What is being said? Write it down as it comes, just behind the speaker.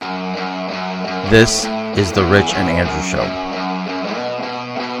This is the Rich and Andrew Show.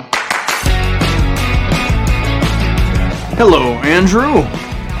 Hello, Andrew.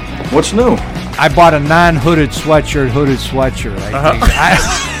 What's new? I bought a non-hooded sweatshirt, I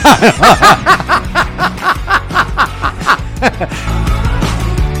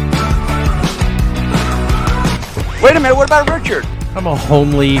think. Wait a minute, what about Richard? I'm a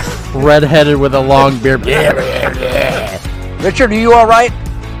homely redheaded with a long beard. Richard, are you all right?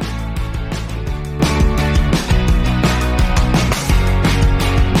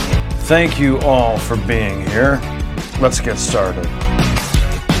 Thank you all for being here. Let's get started.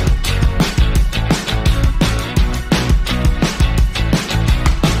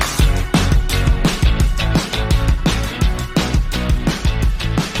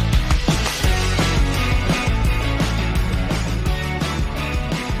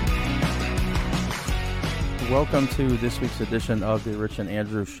 Welcome to this week's edition of the Rich and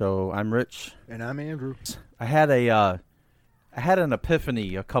Andrew Show. I'm Rich. And I'm Andrew. I had an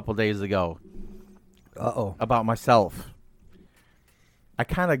epiphany a couple days ago. About myself. I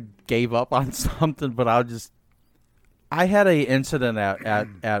kind of gave up on something, but I had a incident at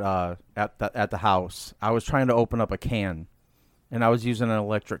the house. I was trying to open up a can, and I was using an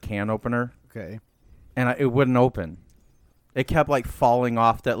electric can opener. Okay. And it wouldn't open. It kept like falling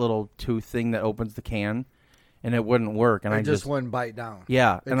off that little tooth thing that opens the can, and it wouldn't work. And it I just wouldn't bite down.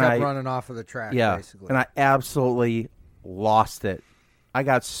 Yeah. It kept running off of the track, basically. And I absolutely lost it. I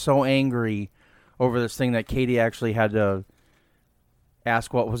got so angry over this thing that Katie actually had to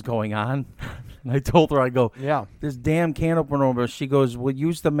ask what was going on. And I told her, I go, yeah, this damn can opener over. She goes, well,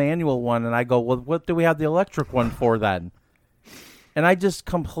 use the manual one. And I go, well, what do we have the electric one for then? And I just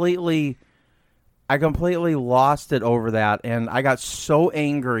completely lost it over that. And I got so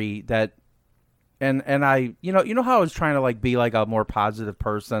angry that, and I, you know how I was trying to like be like a more positive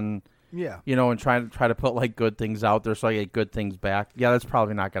person. Yeah. You know, and try to put like good things out there so I get good things back. Yeah, that's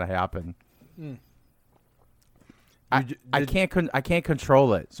probably not going to happen. Mm. I can't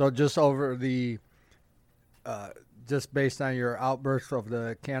control it. So just over the, just based on your outburst of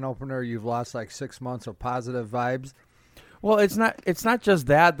the can opener, you've lost like 6 months of positive vibes. Well, it's not just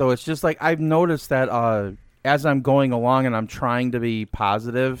that though. It's just like I've noticed that as I'm going along and I'm trying to be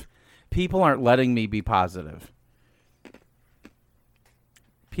positive, people aren't letting me be positive.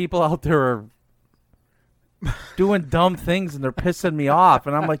 People out there are doing dumb things and they're pissing me off,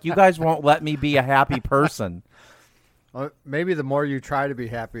 and I'm like, you guys won't let me be a happy person. Maybe the more you try to be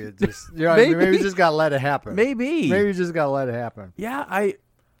happy, it just maybe you just gotta let it happen. Maybe you just gotta let it happen. Yeah,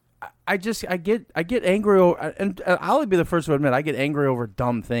 I get angry over, and I'll be the first to admit I get angry over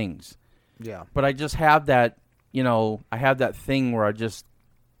dumb things. Yeah, but I just have that, I have that thing where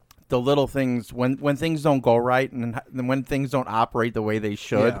the little things when things don't go right and when things don't operate the way they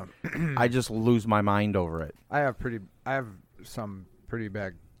should, I just lose my mind over it. I have some pretty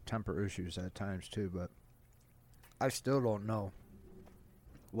bad temper issues at times too, but I still don't know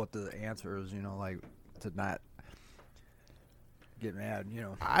what the answer is, like to not get mad,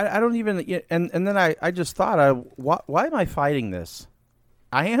 I don't even, and then I just thought, why am I fighting this?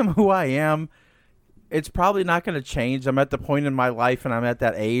 I am who I am. It's probably not going to change. I'm at the point in my life and I'm at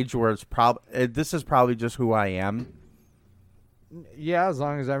that age where this is probably just who I am. Yeah, as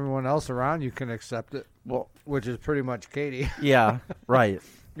long as everyone else around you can accept it. Well, which is pretty much Katie. Yeah, right.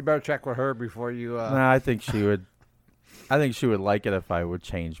 You better check with her before you... No, I think she would. I think she would like it if I would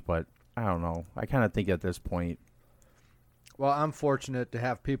change, but I don't know. I kind of think at this point. Well, I'm fortunate to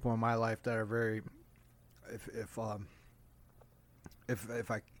have people in my life that are very, if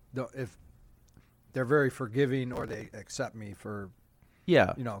they're very forgiving or they accept me for,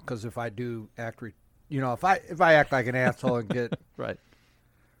 because if I do act, if I act like an asshole and get right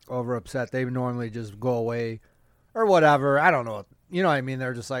over upset, they normally just go away or whatever. I don't know. You know what I mean?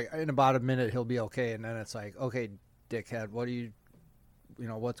 They're just like, in about a minute he'll be okay, and then it's like, okay, dickhead, what do you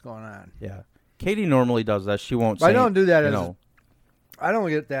what's going on? Yeah. Katie normally does that. She won't say I don't do that I don't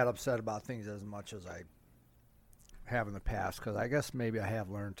get that upset about things as much as I have in the past, because I guess maybe I have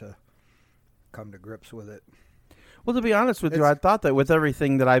learned to come to grips with it. Well, to be honest with you, I thought that with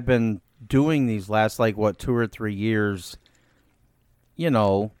everything that I've been doing these last 2 or 3 years,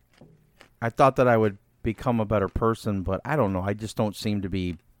 I thought that I would become a better person, but I don't know. I just don't seem to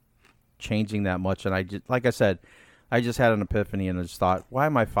be changing that much. And I just, like I said, I just had an epiphany and I just thought, why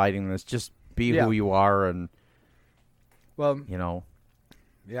am I fighting this? Just be who you are. And, Yeah,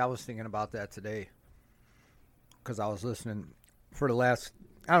 I was thinking about that today because I was listening for the last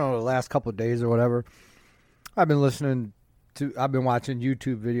couple of days or whatever. I've been watching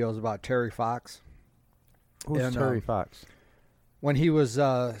YouTube videos about Terry Fox. Who's Terry Fox? when he was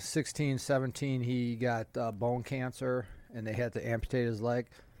 16, 17, he got bone cancer, and they had to amputate his leg.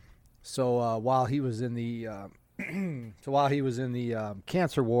 So while he was in the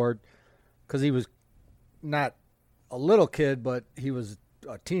cancer ward, because he was not a little kid, but he was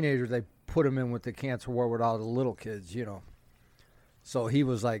a teenager, they put him in with the cancer ward with all the little kids, you know. So he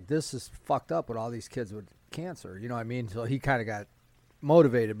was like, this is fucked up with all these kids with cancer, you know what I mean? So he kind of got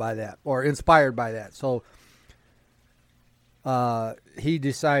motivated by that or inspired by that. So he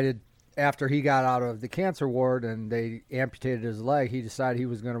decided after he got out of the cancer ward and they amputated his leg, he decided he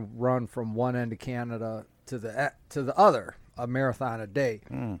was going to run from one end of Canada to the other, a marathon a day.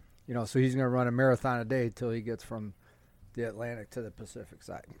 You know, so he's going to run a marathon a day till he gets from the Atlantic to the Pacific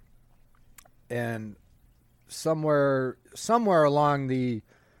side. And somewhere along the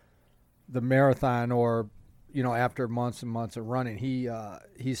marathon, or you know, after months and months of running,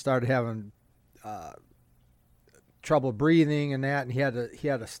 he started having trouble breathing and that, and he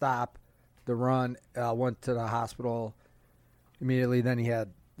had to stop the run. Went to the hospital immediately.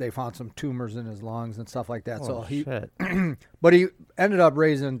 Then they found some tumors in his lungs and stuff like that. Oh, so he, shit. but he ended up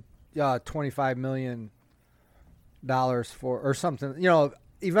raising $25 million for or something. You know,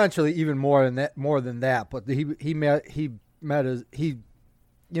 eventually even more than that. But he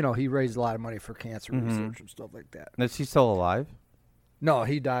raised a lot of money for cancer research and stuff like that. Is he still alive? No,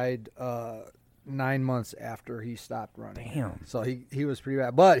 he died 9 months after he stopped running. Damn. So he was pretty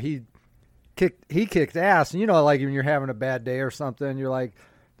bad, but he kicked ass. And you know, like when you're having a bad day or something, you're like,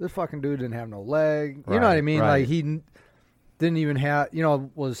 this fucking dude didn't have no leg. You know what I mean? Right. Like he didn't even have, you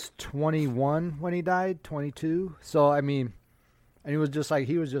know, was 21 when he died, 22. So I mean, and he was just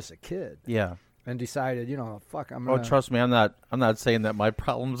a kid. Yeah. And decided, you know, fuck, I'm gonna. Oh, trust me, I'm not saying that my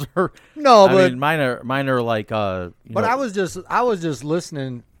problems are. No, I but mean, mine are like. But I was just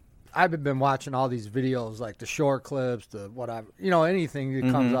listening. I've been watching all these videos, like the short clips, the whatever, you know, anything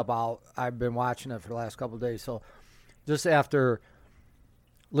that comes up. I've been watching it for the last couple of days. So, just after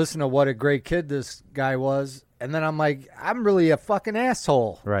listening to what a great kid this guy was, and then I'm like, I'm really a fucking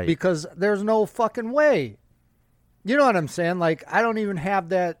asshole, right? Because there's no fucking way. You know what I'm saying? Like, I don't even have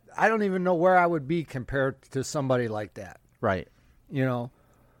that. I don't even know where I would be compared to somebody like that. Right. You know?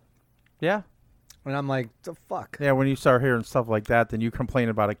 Yeah. And I'm like, the fuck? Yeah, when you start hearing stuff like that, then you complain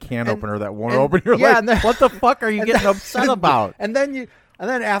about a can opener that won't open. You're yeah, like, what the fuck are you getting upset about? And then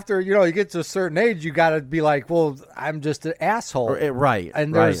after, you know, you get to a certain age, you got to be like, well, I'm just an asshole. Right.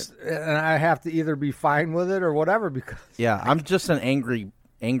 And and I have to either be fine with it or whatever because. Yeah, I'm just an angry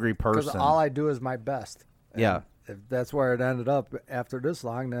person. Because all I do is my best. And yeah. If that's where it ended up after this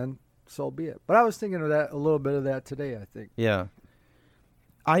long, then so be it. But I was thinking of that, a little bit of that today, I think. Yeah.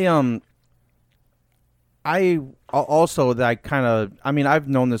 I also that I kind of, I mean, I've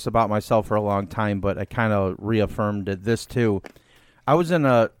known this about myself for a long time, but I kind of reaffirmed this too. I was in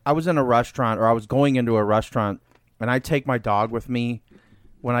a restaurant, or I was going into a restaurant, and I take my dog with me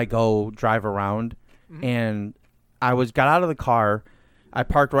when I go drive around, and got out of the car. I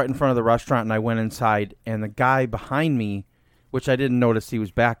parked right in front of the restaurant, and I went inside, and the guy behind me, which I didn't notice he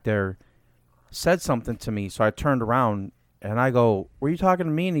was back there, said something to me. So I turned around, and I go, were you talking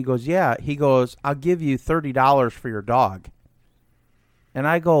to me? And he goes, yeah. He goes, I'll give you $30 for your dog. And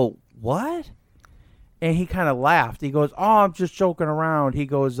I go, what? And he kind of laughed. He goes, oh, I'm just joking around. He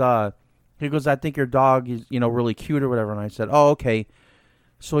goes, I think your dog is, you know, really cute or whatever. And I said, oh, okay.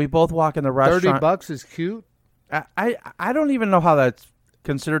 So we both walk in the restaurant. $30 is cute? I don't even know how that's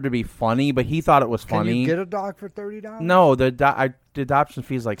considered to be funny, but he thought it was funny. Can you get a dog for $30? No, the adoption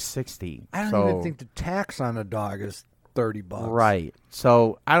fee is like $60. I don't even think the tax on a dog is $30. Right.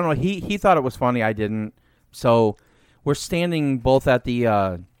 So I don't know. He thought it was funny. I didn't. So we're standing both at the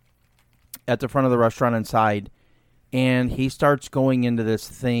front of the restaurant inside, and he starts going into this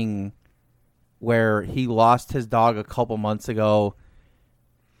thing where he lost his dog a couple months ago.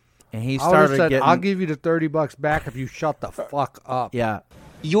 And he started getting... I'll give you the $30 back if you shut the fuck up. Yeah.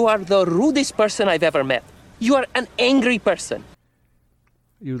 You are the rudest person I've ever met. You are an angry person.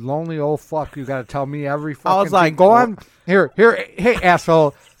 You lonely old fuck. You got to tell me every fucking I was like, thing. Go on. Here. Hey,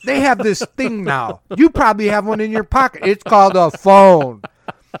 asshole. They have this thing now. You probably have one in your pocket. It's called a phone.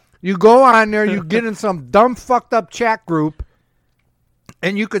 You go on there. You get in some dumb fucked up chat group.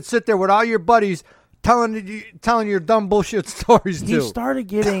 And you could sit there with all your buddies telling your dumb bullshit stories too.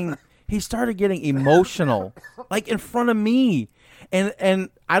 He started getting emotional, like in front of me, and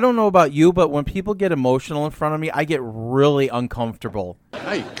I don't know about you, but when people get emotional in front of me, I get really uncomfortable.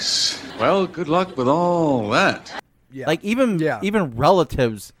 Yikes! Well, good luck with all that. Yeah. Like even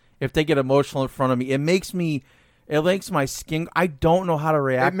relatives, if they get emotional in front of me, it makes me It makes my skin. I don't know how to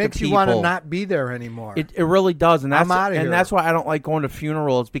react. It makes to you want to not be there anymore. It really does, and that's I'm outta here. that's why I don't like going to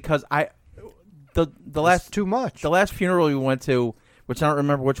funerals because the last too much. The last funeral we went to, which I don't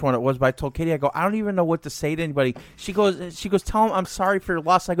remember which one it was, but I told Katie, I go, I don't even know what to say to anybody. She goes, tell him I'm sorry for your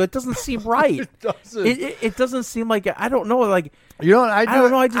loss. I go, it doesn't seem right. It doesn't. It doesn't seem like I don't know. Like you know, I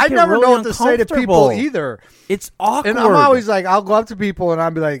don't know. I just get never really know what to say to people either. It's awkward. And I'm always like, I'll go up to people and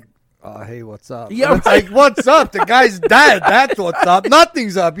I'll be like, hey, what's up? Yeah, and it's like, what's up? The guy's dead. That's what's up.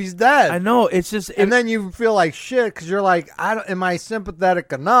 Nothing's up. He's dead. I know. It's just, and then you feel like shit because you're like, am I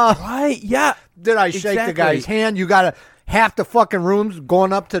sympathetic enough? Right? Yeah. Did I shake the guy's hand? You gotta half the fucking room's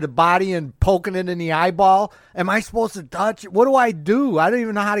going up to the body and poking it in the eyeball. Am I supposed to touch it? What do? I don't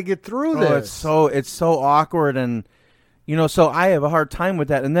even know how to get through this. It's so awkward, and so I have a hard time with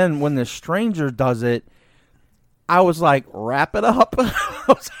that. And then when the stranger does it, I was like, wrap it up. I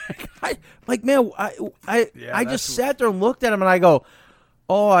was like, man, I just sat there and looked at him, and I go,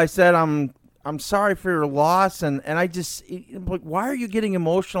 I said, I'm sorry for your loss, and I just, like, why are you getting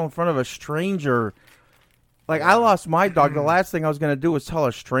emotional in front of a stranger? Like, I lost my dog. The last thing I was going to do was tell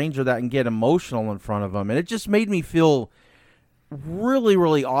a stranger that and get emotional in front of him, and it just made me feel really,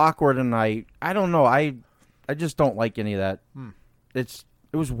 really awkward, and I don't know, I just don't like any of that. It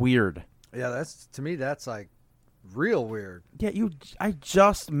was weird. Yeah, to me, that's like real weird. Yeah, I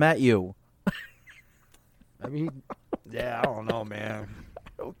just met you. I mean, yeah, I don't know, man.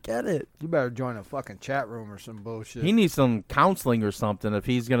 I don't get it. You better join a fucking chat room or some bullshit. He needs some counseling or something if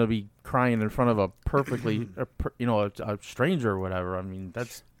he's going to be crying in front of a perfectly, a stranger or whatever. I mean,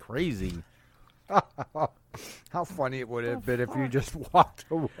 that's crazy. How funny it would have been if you just walked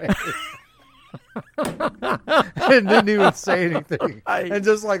away and didn't even say anything and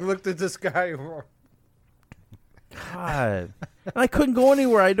just like looked at this guy. God. And I couldn't go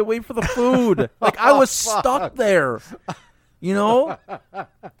anywhere. I had to wait for the food. Like, I was stuck there. And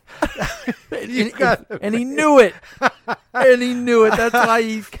he knew it. And he knew it. That's why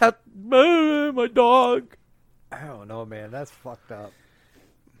he kept, my dog. I don't know, man. That's fucked up.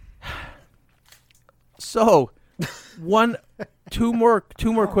 So, two more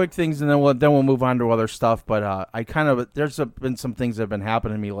quick things, and then we'll move on to other stuff. But there's been some things that have been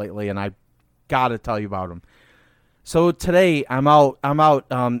happening to me lately, and I got to tell you about them. So today I'm out.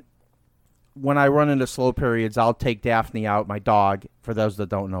 When I run into slow periods, I'll take Daphne out, my dog, for those that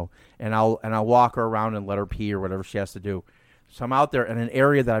don't know, and I'll walk her around and let her pee or whatever she has to do. So I'm out there in an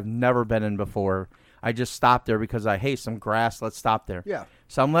area that I've never been in before. I just stopped there because some grass, let's stop there. Yeah.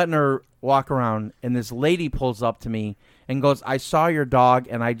 So I'm letting her walk around, and this lady pulls up to me and goes, I saw your dog,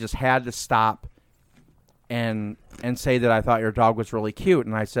 and I just had to stop and say that I thought your dog was really cute.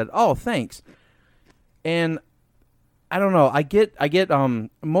 And I said, oh, thanks. And I don't know. I get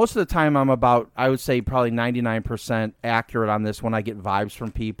most of the time I'm about, I would say probably 99% accurate on this when I get vibes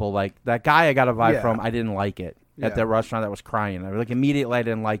from people. Like that guy I got a vibe from, I didn't like it at that restaurant that was crying. Immediately I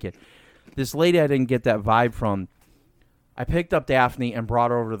didn't like it. This lady I didn't get that vibe from. I picked up Daphne and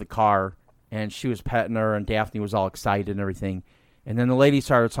brought her over to the car, and she was petting her, and Daphne was all excited and everything. And then the lady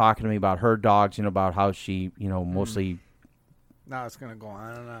started talking to me about her dogs, about how she, mostly. Now it's going to go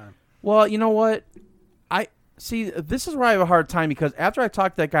on and on. Well, you know what? See, this is where I have a hard time because after I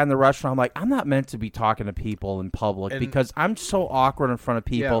talked to that guy in the restaurant, I'm like, I'm not meant to be talking to people in public because I'm so awkward in front of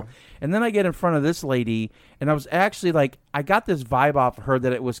people. Yeah. And then I get in front of this lady, and I was actually like, I got this vibe off of her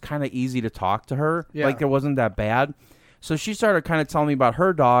that it was kind of easy to talk to her. Yeah. Like it wasn't that bad. So she started kind of telling me about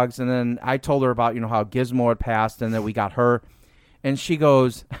her dogs, and then I told her about, how Gizmo had passed and that we got her. And she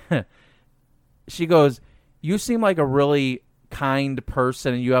goes, you seem like a really kind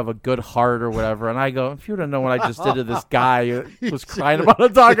person and you have a good heart or whatever. And I go, if you don't know what I just did to this guy who was crying about a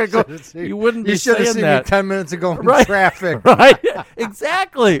dog, I go, you wouldn't be saying that. You should have seen me 10 minutes ago in traffic. Right.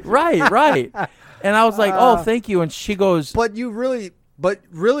 Exactly. Right. And I was like, oh, thank you. And she goes, but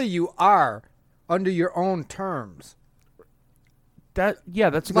really you are under your own terms. That's a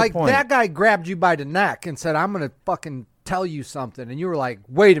good point. Like that guy grabbed you by the neck and said, I'm going to fucking tell you something, and you were like,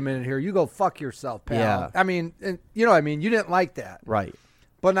 wait a minute here, you go fuck yourself, pal. Yeah. I mean, you know what I mean? You didn't like that. Right.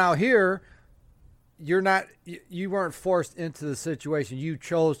 But now here, you weren't forced into the situation. You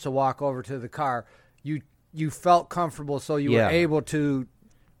chose to walk over to the car. You felt comfortable, so you were able to,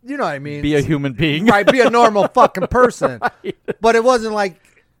 you know what I mean? Be a human being. Right, be a normal fucking person. Right. But it wasn't like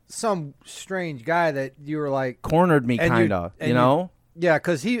some strange guy that you were like. Cornered me, kind of, you know? Yeah,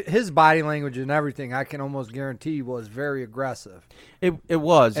 because his body language and everything, I can almost guarantee, was very aggressive. It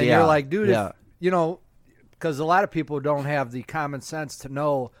was, and you're like, dude, because a lot of people don't have the common sense to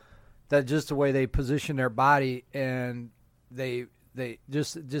know that just the way they position their body and they they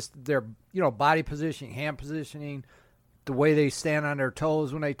just their body positioning, hand positioning, the way they stand on their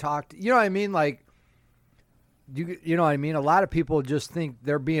toes when they talk. You know what I mean? Like you know what I mean? A lot of people just think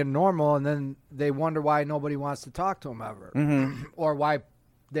they're being normal, and then they wonder why nobody wants to talk to them ever, or why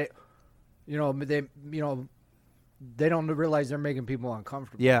they don't realize they're making people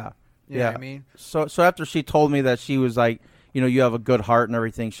uncomfortable. Yeah. You know what I mean? So after she told me that she was like, you have a good heart and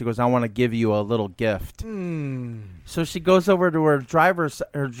everything, she goes, I want to give you a little gift. So she goes over to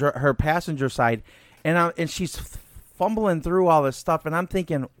her passenger side, and she's fumbling through all this stuff, and I'm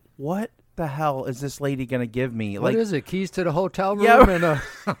thinking, what the hell is this lady going to give me? What is it? Keys to the hotel room and a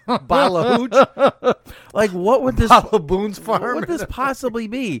bottle of hooch? Like, what would this bottle of Boone's Farm? What would this possibly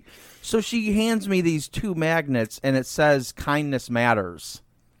be? So she hands me these 2 magnets, and it says "Kindness Matters,"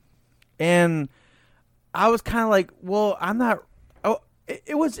 and I was kind of like, well, I'm not. Oh,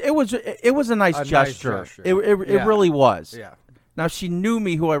 it was a nice gesture. Nice gesture. It really was. Yeah. Now she knew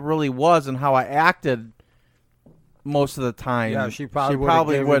me, who I really was, and how I acted most of the time. Yeah, she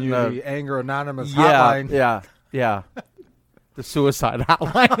probably wouldn't you the Anger Anonymous hotline. Yeah. The suicide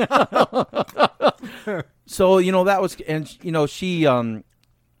hotline. So, that was, and, she, and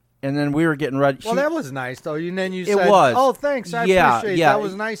then we were getting ready. Well, that was nice, though. And then you said, oh, thanks, I appreciate it. That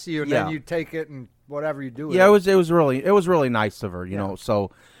was nice of you. And then you take it and whatever you do with it. Yeah, it was really nice of her, know,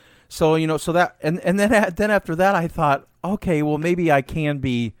 so that, and then after that, I thought, okay, well, maybe I can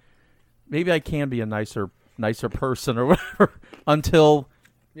be a nicer person or whatever until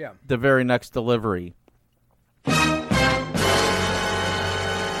the very next delivery.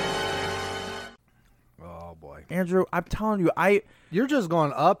 Oh boy, Andrew, I'm telling you, you're just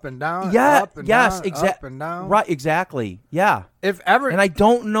going up and down. Yeah, up and yes, down, up and down. Right, exactly. Yeah. If ever, and I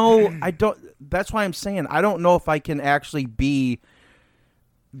don't know, that's why I'm saying I don't know if I can actually be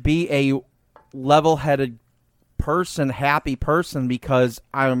a level-headed person, happy person, because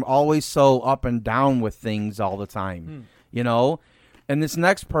I'm always so up and down with things all the time, and this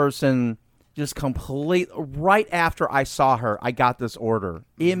next person just right after I saw her, I got this order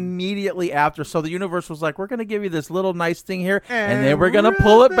immediately after. So the universe was like, we're going to give you this little nice thing here, and then we're going to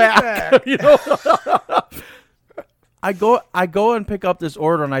pull it back. I go and pick up this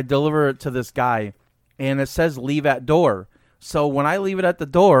order, and I deliver it to this guy, and it says leave at door. So when I leave it at the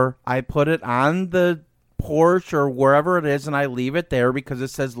door, I put it on the porch or wherever it is, and I leave it there because it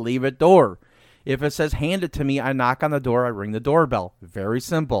says leave at door. If it says hand it to me, I knock on the door, I ring the doorbell. Very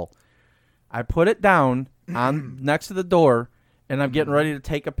simple. I put it down on next to the door, and I'm getting ready to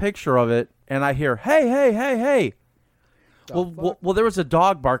take a picture of it, and I hear, hey. Well, there was a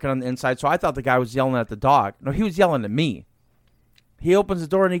dog barking on the inside, so I thought the guy was yelling at the dog. No, he was yelling at me. He opens the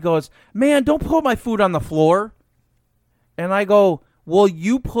door, and he goes, man, don't put my food on the floor. And I go, well,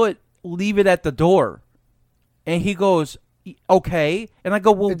 you leave it at the door. And he goes, okay. And I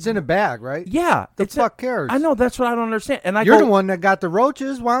go, well, it's in a bag, right? Yeah. The fuck cares? I know, that's what I don't understand. And You're the one that got the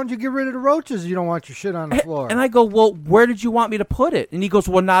roaches. Why don't you get rid of the roaches? You don't want your shit on the floor. And I go, well, where did you want me to put it? And he goes,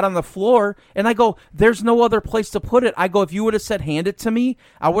 well, not on the floor. And I go, there's no other place to put it. I go, if you would have said hand it to me,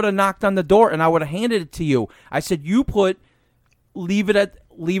 I would have knocked on the door and I would have handed it to you. I said, leave it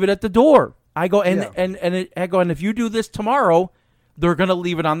at the door. I go, and if you do this tomorrow, they're going to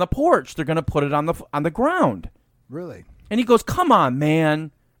leave it on the porch. They're going to put it on the ground. Really? And he goes, come on,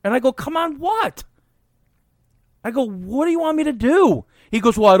 man. And I go, come on, what? I go, what do you want me to do? He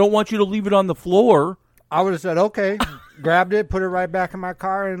goes, well, I don't want you to leave it on the floor. I would have said, okay, grabbed it, put it right back in my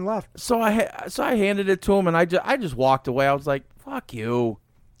car, and left. So I handed it to him, and I just walked away. I was like, fuck you.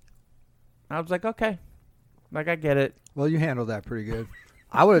 I was like, okay. Like, I get it. Well, you handled that pretty good.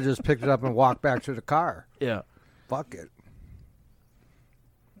 I would have just picked it up and walked back to the car. Yeah. Fuck it.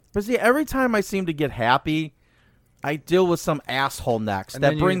 But see, every time I seem to get happy, I deal with some asshole next.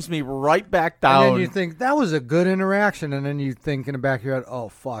 That brings me right back down. And then you think, that was a good interaction. And then you think in the back of your head, oh,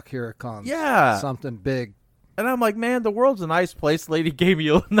 fuck, here it comes. Yeah. Something big. And I'm like, man, the world's a nice place. The lady gave me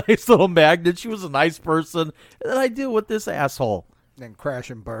a nice little magnet. She was a nice person. And then I deal with this asshole. Then crash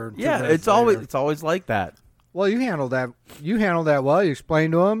and burn. Yeah, it's always like that. Well, you handled that. You handled that well. You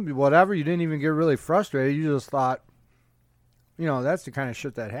explained to him, whatever. You didn't even get really frustrated. You just thought, that's the kind of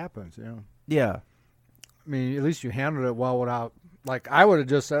shit that happens, Yeah. I mean, at least you handled it well without, like, I would have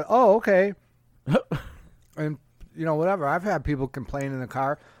just said, oh, okay. And, whatever. I've had people complain in the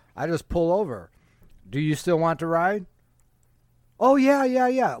car. I just pull over. Do you still want to ride? Oh,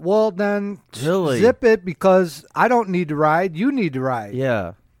 yeah. Well, then zip it because I don't need to ride. You need to ride.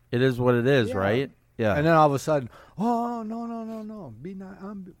 Yeah. It is what it is, right? Yeah. And then all of a sudden, oh, no. Be not.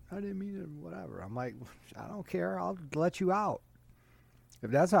 I didn't mean it, whatever. I'm like, I don't care. I'll let you out. If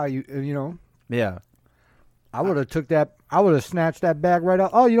that's how you. Yeah. I would have took that. I would have snatched that bag right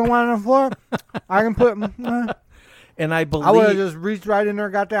up. Oh, you don't want it on the floor? I can put. And I believe I would have just reached right in there,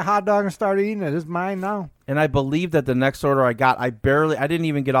 got that hot dog, and started eating it. It's mine now. And I believe that the next order I got, I didn't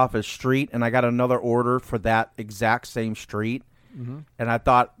even get off a street, and I got another order for that exact same street. Mm-hmm. And I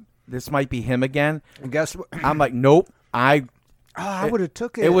thought this might be him again. And guess what? I'm like, nope. I would have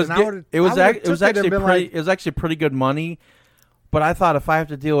took it. It was actually pretty good money. But I thought if I have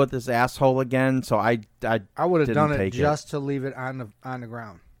to deal with this asshole again, so I would have done it just to leave it on the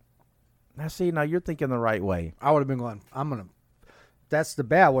ground. Now see, now you're thinking the right way. I would have been going, that's the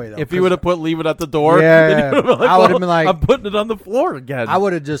bad way though. If you would have leave it at the door, yeah, I would have been like, I'm putting it on the floor again. I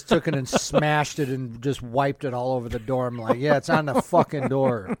would have just taken and smashed it and just wiped it all over the door. I'm like, yeah, it's on the fucking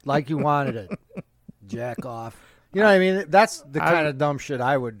door, like you wanted it. Jack off. You know what I mean? That's the kind of dumb shit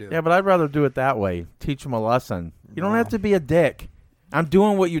I would do. Yeah, but I'd rather do it that way. Teach them a lesson. You don't have to be a dick. I'm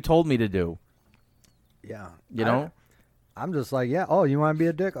doing what you told me to do. Yeah. You know? I'm just like, yeah, oh, you want to be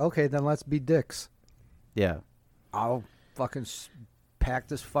a dick? Okay, then let's be dicks. Yeah. I'll fucking pack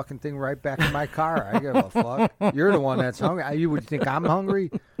this fucking thing right back in my car. I give a fuck. You're the one that's hungry. You would think I'm hungry?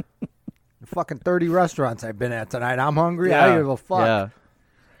 The fucking 30 restaurants I've been at tonight, I'm hungry? Yeah. I give a fuck. Yeah.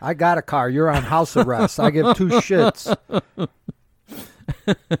 I got a car. You're on house arrest. I give two shits.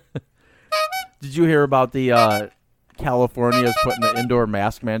 Did you hear about the California's putting the indoor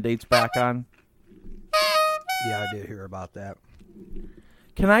mask mandates back on? Yeah, I did hear about that.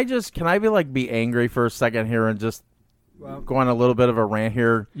 Can I be angry for a second here and just go on a little bit of a rant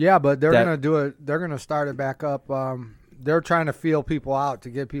here? Yeah, but they're going to do it. They're going to start it back up. They're trying to feel people out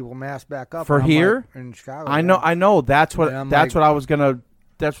to get people masked back up. For here? Like, in Chicago. I know. That's what I was going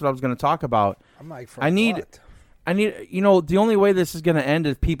to talk about. I'm like, I need, the only way this is going to end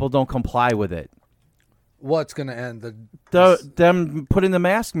is people don't comply with it. What's going to end? Them putting the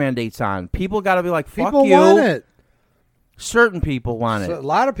mask mandates on. People got to be like, fuck people you. Want it. Certain people want it. A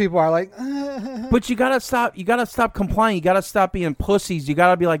lot of people are like, but you gotta stop. You gotta stop complying. You gotta stop being pussies. You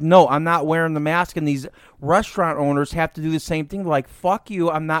gotta be like, no, I'm not wearing the mask. And these restaurant owners have to do the same thing. They're like, fuck you,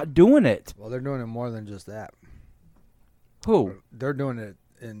 I'm not doing it. Well, they're doing it more than just that. Who? They're doing it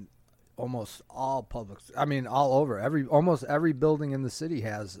in almost all public. I mean, all over. Almost every building in the city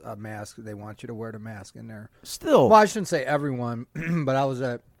has a mask. They want you to wear the mask in there. Still, well, I shouldn't say everyone, but a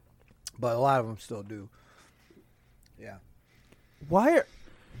lot of them still do. Yeah. Why?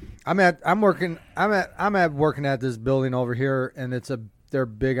 I'm working at this building over here, and they're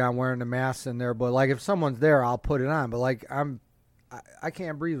big on wearing the masks in there. But like, if someone's there, I'll put it on. But like, I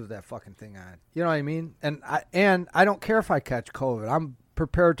can't breathe with that fucking thing on. You know what I mean? And I don't care if I catch COVID. I'm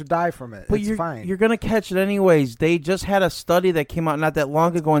prepared to die from it. But it's fine. You're gonna catch it anyways. They just had a study that came out not that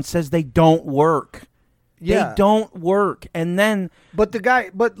long ago and says they don't work. Yeah. They don't work. And then, but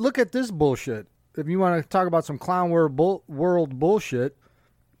look at this bullshit. If you want to talk about some clown world bullshit,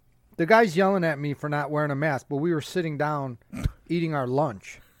 the guy's yelling at me for not wearing a mask, but we were sitting down eating our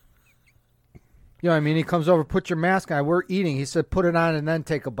lunch. You know what I mean? He comes over, put your mask on. We're eating. He said, put it on and then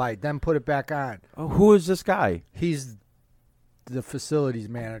take a bite, then put it back on. Oh, who is this guy? He's the facilities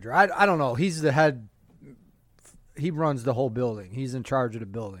manager. I don't know. He's the head. He runs the whole building. He's in charge of the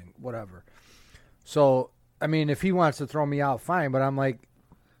building, whatever. So, I mean, if he wants to throw me out, fine. But I'm like,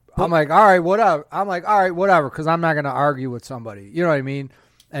 all right, whatever, because I'm not going to argue with somebody. You know what I mean?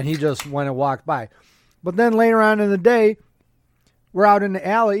 And he just went and walked by. But then later on in the day, we're out in the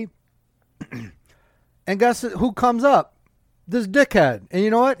alley, and guess who comes up? This dickhead. And you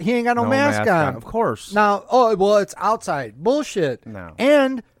know what? He ain't got no mask on. Of course. Now, it's outside. Bullshit. No.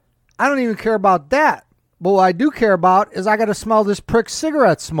 And I don't even care about that. But what I do care about is I got to smell this prick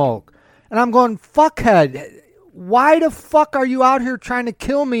cigarette smoke. And I'm going, fuckhead. Why the fuck are you out here trying to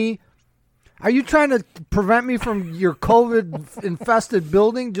kill me? Are you trying to prevent me from your COVID-infested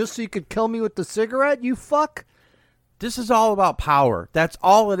building just so you could kill me with the cigarette, you fuck? This is all about power. That's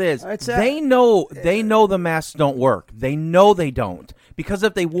all it is. They know the masks don't work. They know they don't. Because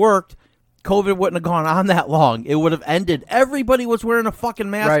if they worked, COVID wouldn't have gone on that long. It would have ended. Everybody was wearing a fucking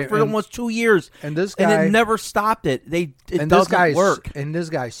mask for almost 2 years. And this guy, and it never stopped it. It doesn't work. And this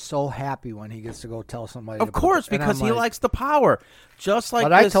guy's so happy when he gets to go tell somebody. Of course, because he likes the power. Just like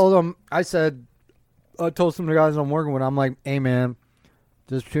but I told him, I told some of the guys I'm working with, I'm like, hey man,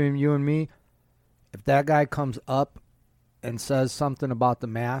 just between you and me, if that guy comes up and says something about the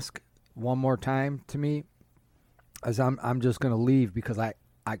mask one more time to me, as I'm just gonna leave because I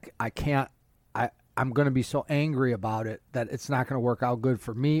can't. I'm going to be so angry about it that it's not going to work out good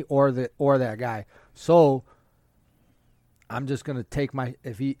for me or that guy. So I'm just gonna take my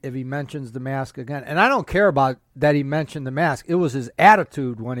if he mentions the mask again, and I don't care about that he mentioned the mask. It was his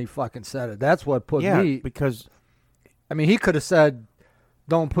attitude when he fucking said it. That's what put me. Because I mean, he could have said,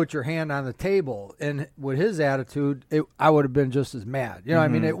 "Don't put your hand on the table," and with his attitude, I would have been just as mad. You know, what I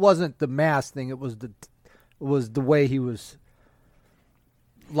mean, it wasn't the mask thing. It was the way he was.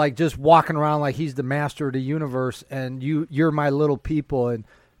 Like just walking around like he's the master of the universe, and you're my little people, and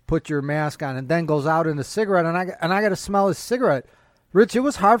put your mask on, and then goes out in a cigarette, and I got to smell his cigarette. Rich, it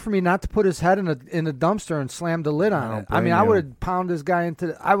was hard for me not to put his head in a dumpster and slam the lid on it. I mean, I would have pounded this guy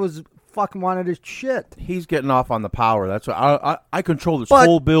I was fucking wanted his shit. he's getting off on the power. That's what I control this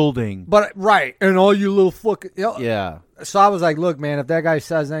whole building. But right, and all you little fucking Yeah. So I was like, look, man, if that guy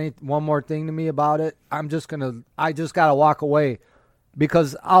says one more thing to me about it, I just gotta walk away.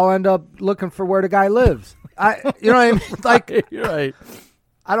 Because I'll end up looking for where the guy lives. You know what I mean? Like, You're right.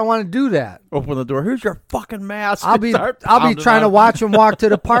 I don't want to do that. Open the door. Here's your fucking mask. I'll be trying to watch him walk to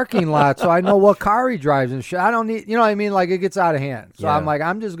the parking lot so I know what car he drives and shit. I don't need, you know what I mean? Like, it gets out of hand. So I'm like,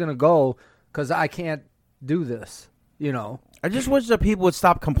 I'm just gonna go because I can't do this. You know. I just wish that people would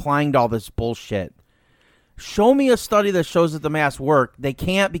stop complying to all this bullshit. Show me a study that shows that the masks work. They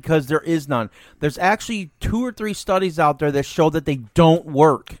can't because there is none. There's actually 2 or 3 studies out there that show that they don't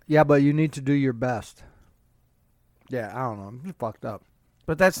work. Yeah, but you need to do your best. Yeah, I don't know. I'm fucked up.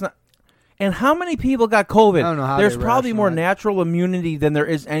 But that's not. And how many people got COVID? I don't know how There's they probably more rationalize. natural immunity than there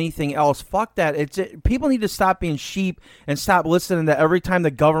is anything else. Fuck that. People need to stop being sheep and stop listening to every time the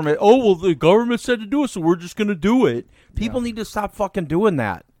government. Oh well, the government said to do it, so we're just gonna do it. People need to stop fucking doing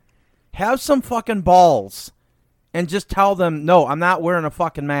that. Have some fucking balls and just tell them, no, I'm not wearing a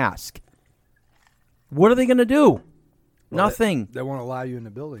fucking mask. What are they going to do? Nothing. They won't allow you in the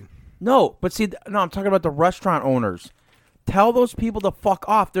building. No, but see, no, I'm talking about the restaurant owners. Tell those people to fuck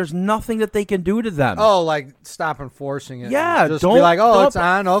off. There's nothing that they can do to them. Oh, like stop enforcing it. Yeah, just don't be like, oh, don't- it's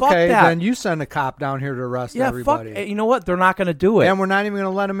on. fuck Okay, that. then you send a cop down here to arrest yeah, everybody. fuck. You know what? They're not going to do it. And we're not even going to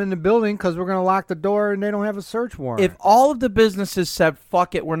let them in the building because we're going to lock the door and they don't have a search warrant. If all of the businesses said,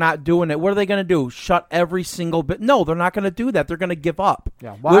 fuck it, we're not doing it, what are they going to do? Shut every single bit? No, they're not going to do that. They're going to give up,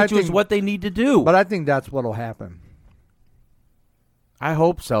 Yeah, well, I which is think- what they need to do. But I think that's what will happen, I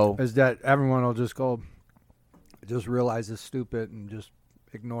hope so. is that everyone will just realize it's stupid and just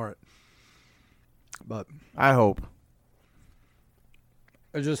ignore it. But I hope.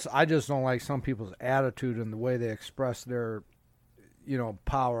 I just don't like some people's attitude and the way they express their,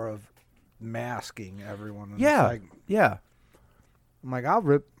 power of masking everyone. And Yeah, it's like, yeah. I'm like, I'll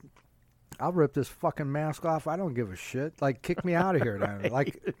rip this fucking mask off. I don't give a shit. Like, kick me out of here then.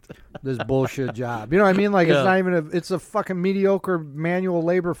 Like, this bullshit job. You know what I mean? Like, Yeah. it's not even it's a fucking mediocre manual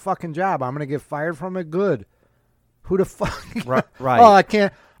labor fucking job. I'm going to get fired from it? Good. Who the fuck? Right. Oh,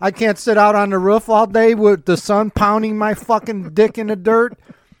 I can't sit out on the roof all day with the sun pounding my fucking dick in the dirt.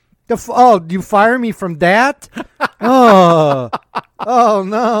 You fire me from that? Oh no.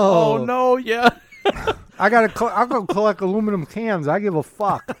 Oh no, yeah. I'll go collect aluminum cans. I give a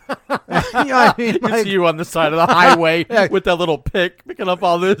fuck. You know what I mean? You Like, see you on the side of the highway with that little pick picking up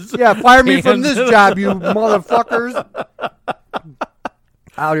all this. yeah, fire me from cans. this job, you motherfuckers.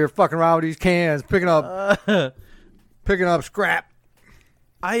 Out here fucking around with these cans, picking up scrap.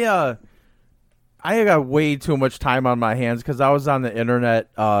 I got way too much time on my hands because I was on the internet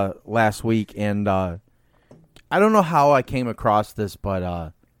last week, and I don't know how I came across this,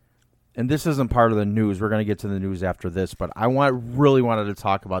 but and this isn't part of the news. We're gonna get to the news after this, but I really wanted to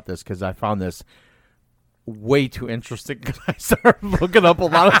talk about this because I found this way too interesting because I started looking up a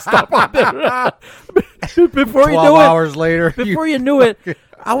lot of stuff on the internet. Before you 12 knew it, hours later. before you knew it,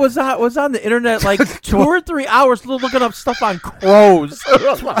 I was on the internet like 2 or 3 hours looking up stuff on crows.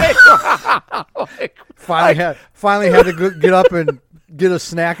 Finally had to get up and get a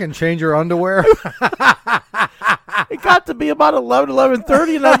snack and change your underwear. It got to be about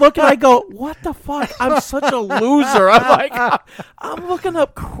 11:30, and I look and I go, "What the fuck? I'm such a loser." I'm like, I'm looking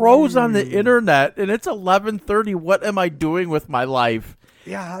up crows on the internet, and it's 11:30. What am I doing with my life?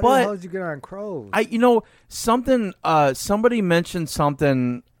 Yeah, how But- the hell did you get on crows? Something. Somebody mentioned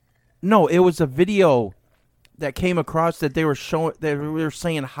something. No, it was a video that came across that they were showing. They were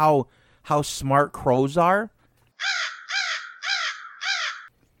saying how smart crows are.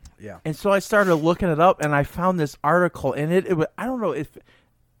 Yeah. And so I started looking it up, and I found this article, and it was, I don't know if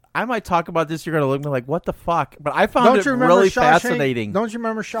I might talk about this. You're going to look at me like, what the fuck? But I found it really fascinating. Don't you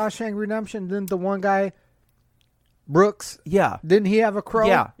remember Shawshank Redemption? Didn't the one guy, Brooks, Yeah. didn't he have a crow?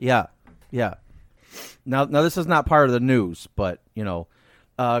 Yeah. Now this is not part of the news, but,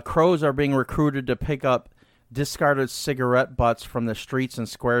 crows are being recruited to pick up discarded cigarette butts from the streets and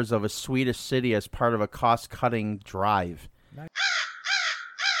squares of a Swedish city as part of a cost-cutting drive.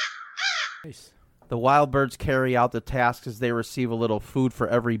 Nice. The wild birds carry out the task as they receive a little food for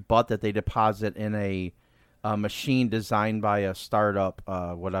every butt that they deposit in a machine designed by a startup,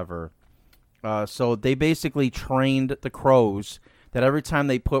 whatever. So they basically trained the crows that every time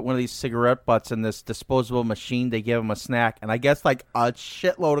they put one of these cigarette butts in this disposable machine, they give them a snack. And I guess like a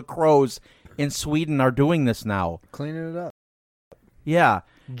shitload of crows in Sweden are doing this now. Cleaning it up. Yeah.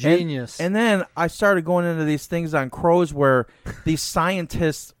 Genius. And then I started going into these things on crows where these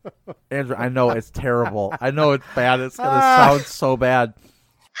scientists, Andrew, I know it's terrible. I know it's bad. It's going to sound so bad.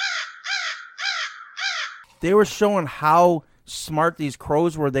 They were showing how smart these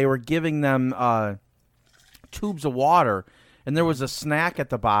crows were. They were giving them tubes of water, and there was a snack at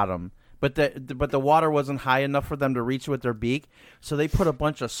the bottom. But the water wasn't high enough for them to reach with their beak, so they put a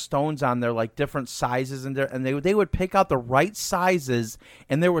bunch of stones on there, like different sizes in there, and they would pick out the right sizes,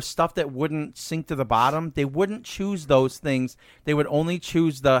 and there was stuff that wouldn't sink to the bottom. They wouldn't choose those things. They would only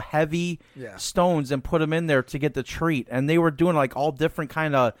choose the heavy stones and put them in there to get the treat, and they were doing like all different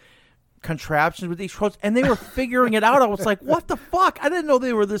kind of contraptions with these crows, and they were figuring it out. I was like, what the fuck? I didn't know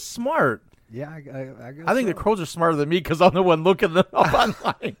they were this smart. Yeah, I guess I think the crows are smarter than me because I'm the one looking them up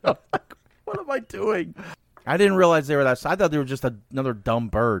online. I'm like, what am I doing? I didn't realize they were that. I thought they were just another dumb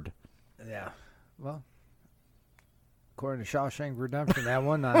bird. Yeah. Well, according to Shawshank Redemption, that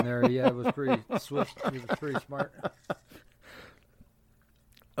one on there, yeah, it was pretty swift. He was pretty smart.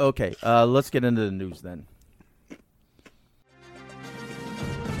 Okay, let's get into the news then.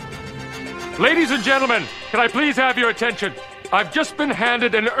 Ladies and gentlemen, can I please have your attention? I've just been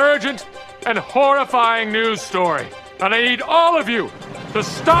handed an urgent and horrifying news story, and I need all of you to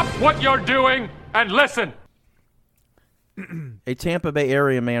stop what you're doing and listen. A Tampa Bay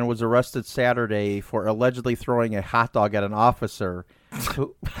area man was arrested Saturday for allegedly throwing a hot dog at an officer.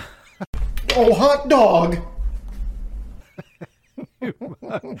 Oh, hot dog! I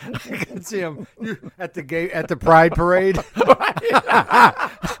can see him at the gate at the Pride Parade.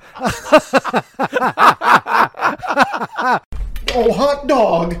 Oh, hot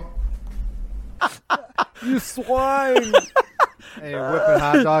dog! You swine! Hey, whipping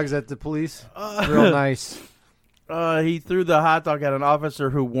hot dogs at the police. Real nice. He threw the hot dog at an officer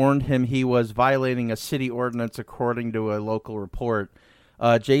who warned him he was violating a city ordinance, according to a local report.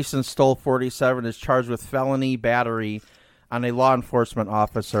 Jason Stoll, 47, is charged with felony battery on a law enforcement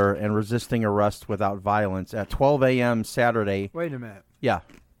officer and resisting arrest without violence at 12 a.m. Saturday. Wait a minute. Yeah.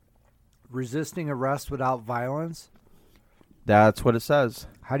 Resisting arrest without violence? That's what it says.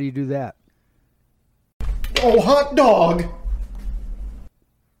 How do you do that? Oh, hot dog!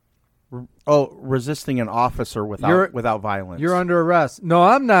 Resisting an officer without violence. You're under arrest. No,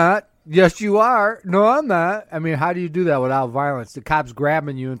 I'm not. Yes, you are. No, I'm not. I mean, how do you do that without violence? The cops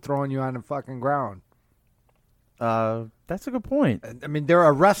grabbing you and throwing you on the fucking ground. That's a good point. I mean, they're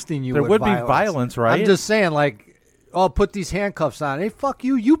arresting you. There with would violence. be violence, right? I'm just saying, like, oh, put these handcuffs on. Hey, fuck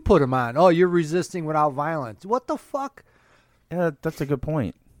you. You put them on. Oh, you're resisting without violence. What the fuck? Yeah, that's a good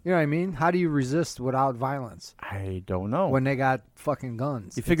point. You know what I mean? How do you resist without violence? I don't know. When they got fucking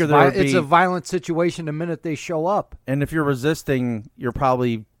guns. You figure there would be... It's a violent situation the minute they show up. And if you're resisting, you're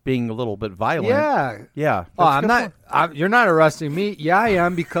probably being a little bit violent. Yeah. Yeah. Oh, I'm not. You're not arresting me. Yeah, I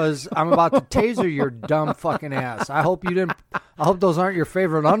am, because I'm about to taser your dumb fucking ass. I hope you didn't. I hope those aren't your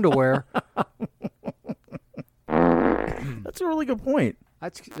favorite underwear. That's a really good point.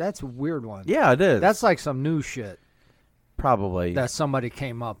 That's a weird one. Yeah, it is. That's like some new shit. Probably. That somebody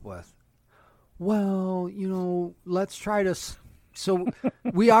came up with. Well, let's try to... So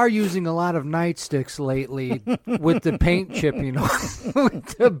we are using a lot of nightsticks lately with the paint chip,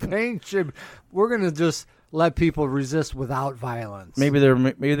 with the paint chip. We're going to just let people resist without violence. Maybe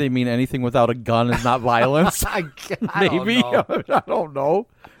they mean anything without a gun is not violence. I Maybe. don't know.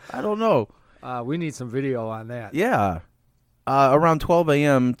 I don't know. We need some video on that. Yeah. Around 12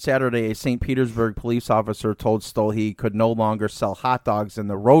 a.m. Saturday, a St. Petersburg police officer told Stoll he could no longer sell hot dogs in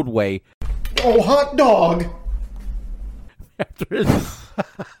the roadway. Oh, hot dog! After his...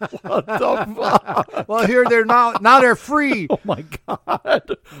 What the fuck? Well, here they're now they're free. Oh, my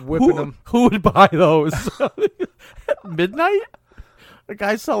God. Whipping them. Who would buy those? At midnight? A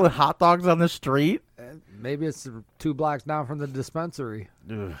guy selling hot dogs on the street? Maybe it's 2 blocks down from the dispensary.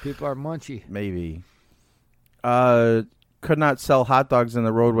 Ugh. People are munchy. Maybe. Could not sell hot dogs in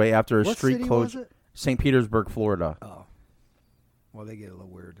the roadway after a street closed. St. Petersburg, Florida. Oh. Well, they get a little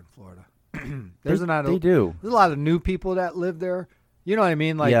weird in Florida. They do. There's a lot of new people that live there. You know what I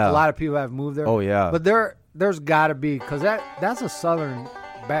mean? Like, a lot of people have moved there. Oh, yeah. But there's got to be, because that's a southern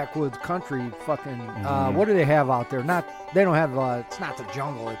backwoods country fucking, what do they have out there? They don't have, it's not the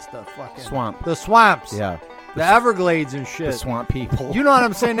jungle, it's the fucking... Swamp. The swamps. Yeah. The Everglades and the shit. swamp people. You know what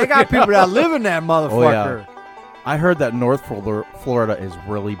I'm saying? They got people that live in that motherfucker. Oh, yeah. I heard that North Florida is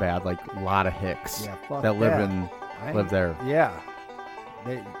really bad. Like a lot of hicks that live there. Yeah.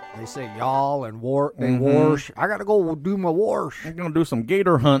 They say y'all and war. They wash. I gotta go do my wash. I'm gonna do some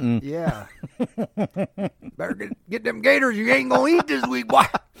gator hunting. Yeah. Better get them gators. You ain't gonna eat this week, boy.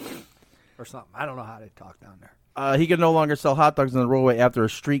 Or something. I don't know how they talk down there. He could no longer sell hot dogs on the roadway after a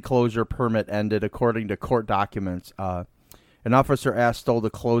street closure permit ended, according to court documents. An officer asked Stoll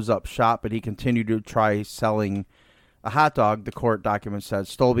to close up shop, but he continued to try selling a hot dog, the court document said.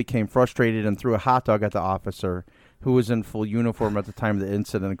 Stoll became frustrated and threw a hot dog at the officer, who was in full uniform at the time of the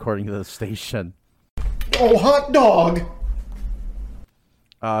incident, according to the station. Oh, hot dog!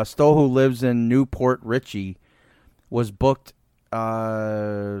 Stoll, who lives in Newport Richey, was booked in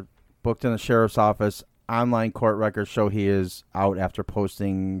the sheriff's office. Online court records show he is out after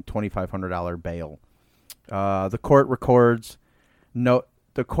posting $2,500 bail. The court records. Let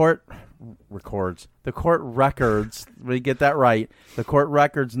me get that right. The court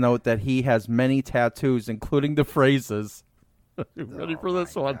records note that he has many tattoos, including the phrases. You ready for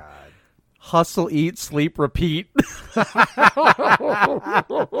this one? God. Hustle, eat, sleep, repeat.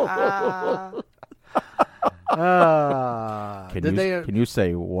 Can you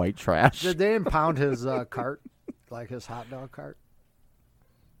say white trash? Did they impound his cart, like his hot dog cart?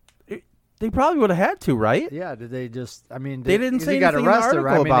 They probably would have had to, right? Yeah. Did they just? I mean, they didn't say he got anything in the arrested,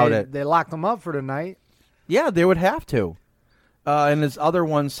 article right? about it. They locked him up for the night. Yeah, they would have to. And his other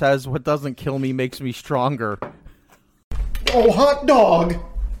one says, "What doesn't kill me makes me stronger." Oh, hot dog!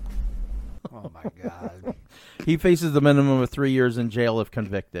 Oh my God. He faces the minimum of 3 years in jail if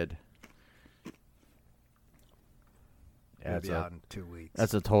convicted. He'll be out in 2 weeks.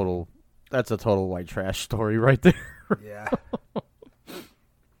 That's a total white trash story right there. Yeah.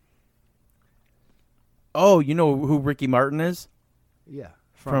 Oh, you know who Ricky Martin is? Yeah.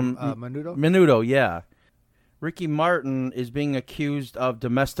 From Menudo? Menudo, yeah. Ricky Martin is being accused of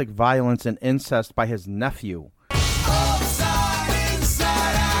domestic violence and incest by his nephew.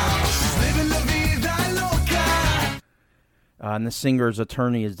 And the singer's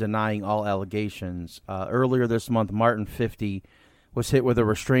attorney is denying all allegations. Earlier this month, Martin, 50, was hit with a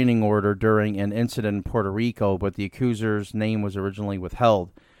restraining order during an incident in Puerto Rico, but the accuser's name was originally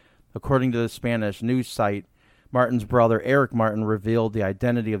withheld. According to the Spanish news site, Martin's brother, Eric Martin, revealed the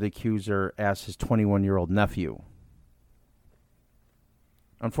identity of the accuser as his 21-year-old nephew.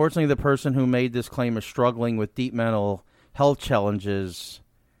 Unfortunately, the person who made this claim is struggling with deep mental health challenges,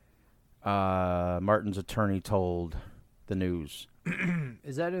 Martin's attorney told the news.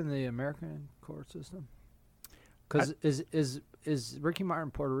 Is that in the American court system? Because is Ricky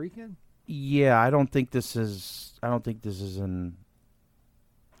Martin Puerto Rican? Yeah, I don't think this is in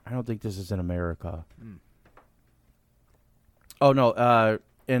America. Mm. Oh no,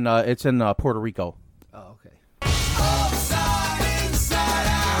 it's in Puerto Rico. Oh, okay.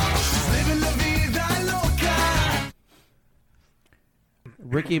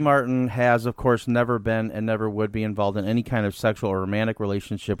 Ricky Martin has, of course, never been and never would be involved in any kind of sexual or romantic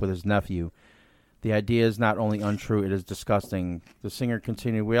relationship with his nephew. The idea is not only untrue, it is disgusting. The singer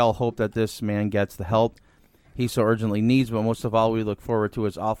continued, "We all hope that this man gets the help he so urgently needs, but most of all, we look forward to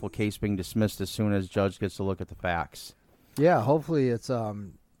his awful case being dismissed as soon as judge gets to look at the facts." Yeah, hopefully it's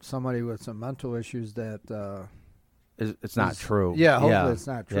somebody with some mental issues that... it's not true. Yeah, hopefully it's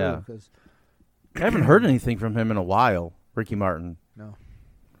not true. Cause I haven't heard anything from him in a while, Ricky Martin. No.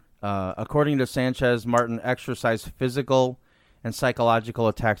 According to Sanchez, Martin exercised physical and psychological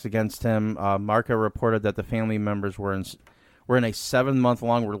attacks against him. Marca reported that the family members were in a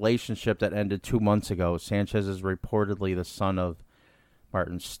 7-month-long relationship that ended 2 months ago. Sanchez is reportedly the son of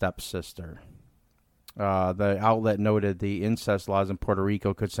Martin's stepsister. The outlet noted the incest laws in Puerto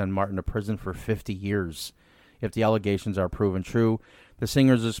Rico could send Martin to prison for 50 years if the allegations are proven true. The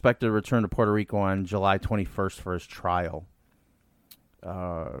singer is expected to return to Puerto Rico on July 21st for his trial.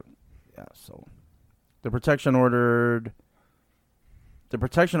 So the protection order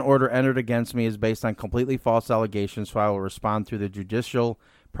entered against me is based on completely false allegations, so I will respond through the judicial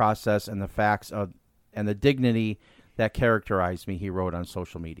process and the facts and the dignity that characterized me, he wrote on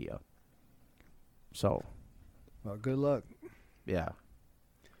social media. So, well, good luck. Yeah.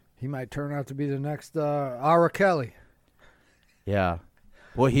 He might turn out to be the next R. Kelly. Yeah.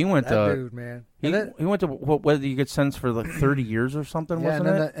 Well, he went that to dude, man. He went to whether you get sentenced for like 30 years or something, yeah, wasn't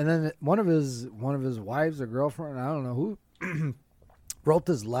it? And then one of his wives or girlfriend, I don't know who, wrote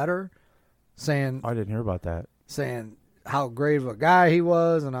this letter saying, I didn't hear about that. Saying how great of a guy he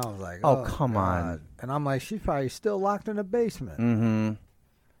was, and I was like, oh come God. on. And I'm like, she's probably still locked in the basement. Mm-hmm.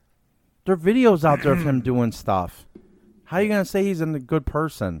 There are videos out there of him doing stuff. How are you going to say he's a good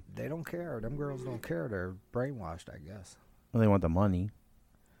person? They don't care. Them girls don't care. They're brainwashed, I guess. Well, they want the money.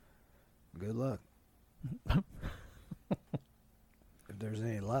 Good luck. If there's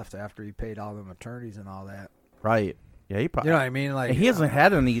any left after he paid all them attorneys and all that. Right. Yeah, he probably. You know what I mean? Like, he hasn't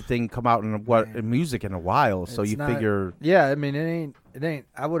had anything come out in music in a while, so you figure. Yeah, I mean, it ain't.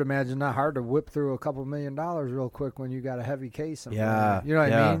 I would imagine not hard to whip through a couple $1 million real quick when you got a heavy case. Yeah, you know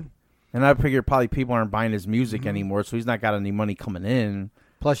what I mean. And I figure probably people aren't buying his music anymore, so he's not got any money coming in.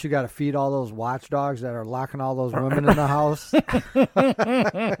 Plus, you got to feed all those watchdogs that are locking all those women in the house.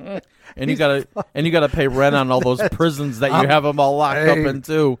 and you gotta pay rent on all those prisons that you have them all locked up in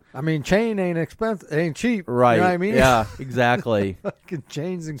too. I mean, chain ain't expensive, ain't cheap. Right. You know what I mean? Yeah, exactly. Fucking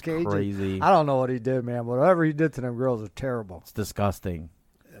chains and cages. Crazy. I don't know what he did, man. Whatever he did to them girls is terrible. It's disgusting.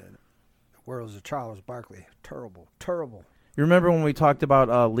 Where was the Charles Barkley? Terrible. Terrible. You remember when we talked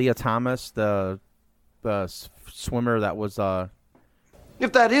about Leah Thomas, the swimmer that was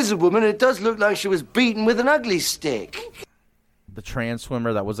If that is a woman, it does look like she was beaten with an ugly stick. The trans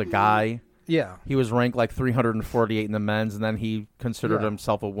swimmer that was a guy. Yeah. He was ranked like 348 in the men's, and then he considered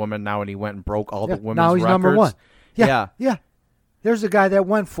himself a woman now, and he went and broke all the women's now he's records. number one. Yeah. There's a guy that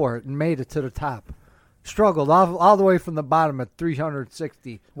went for it and made it to the top. Struggled all the way from the bottom at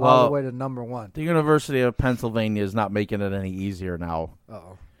 360 all the way to number one. The University of Pennsylvania is not making it any easier now.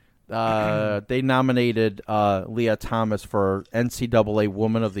 Uh-oh. They nominated Leah Thomas for NCAA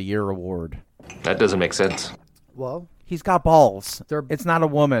Woman of the Year award. That doesn't make sense. Well, he's got balls. They're- It's not a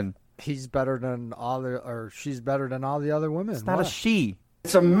woman. he's better than she's better than all the other women. It's not a she.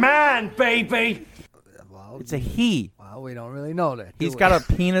 It's a man, baby. Well, It's a he. well, we don't really know that. He's got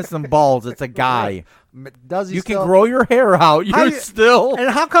a penis and balls. It's a guy. Does he You still? can grow your hair out. You're still And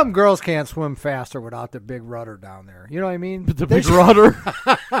how come girls can't swim faster without the big rudder down there? You know what I mean? the big rudder.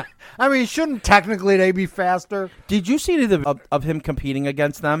 I mean, shouldn't technically they be faster? Did you see any of him competing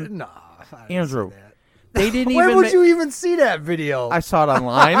against them? No, Andrew. They didn't Where even. would you even see that video? I saw it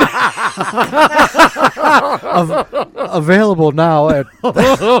online. Available now at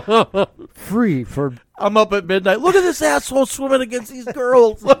free for I'm up at midnight. Look at this asshole swimming against these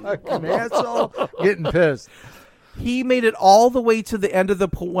girls. an asshole getting pissed. He made it all the way to the end of the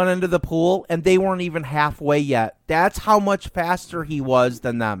pool, one end of the pool, and they weren't even halfway yet. That's how much faster he was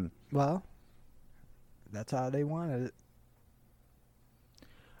than them. Well, that's how they wanted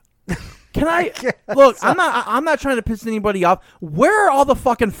it. Can I look? I'm not trying to piss anybody off. Where are all the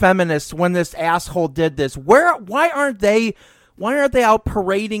fucking feminists when this asshole did this? Why aren't they out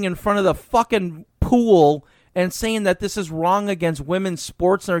parading in front of the fucking pool and saying that this is wrong against women's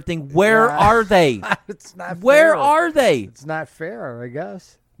sports and everything? Where are they? It's not Where fair. are they? It's not fair, I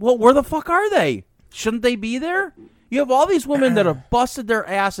guess. Well, where the fuck are they? Shouldn't they be there? You have all these women that have busted their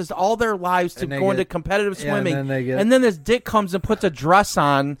asses all their lives to And they go into get- competitive yeah, and swimming, then then this dick comes and puts a dress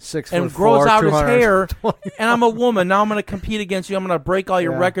on 6'4", and grows out his hair, 220. and I'm a woman. Now I'm going to compete against you. I'm going to break all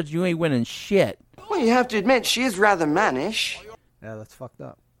your Yeah. records. You ain't winning shit. Well, you have to admit, she is rather mannish. Yeah, that's fucked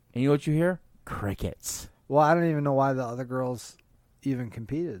up. And you know what you hear? Crickets. Well, I don't even know why the other girls even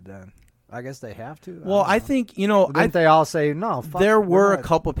competed then. I guess they have to. Well, I think, Didn't they all say no? Fuck, there we're were a not-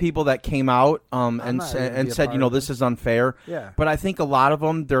 couple people that came out and not gonna and be a said, part of this it. is unfair. Yeah. But I think a lot of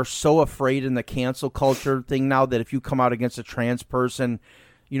them, they're so afraid in the cancel culture thing now that if you come out against a trans person,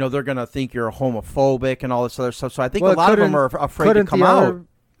 they're going to think you're homophobic and all this other stuff. So I think a lot of them are afraid to come out.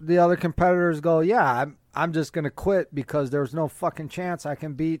 The other competitors go, yeah, I'm just going to quit because there's no fucking chance I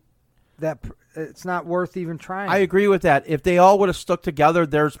can beat that. It's not worth even trying. I agree with that. If they all would have stuck together,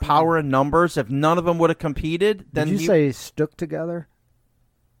 there's power in numbers. If none of them would have competed, then Did you say stuck together?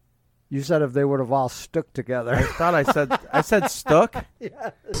 You said if they would have all stuck together. I thought I said stuck.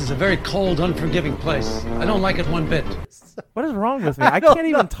 This is a very cold, unforgiving place. I don't like it one bit. What is wrong with me? I can't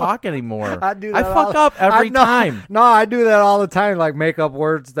even talk anymore. I do. I That fuck up every time. No, I do that all the time. Like make up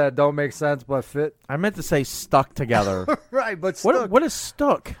words that don't make sense but fit. I meant to say stuck together. Right, but stuck. What is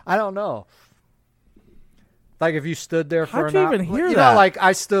stuck? I don't know. Like if you stood there for How'd an you hour. even hear you that? know, like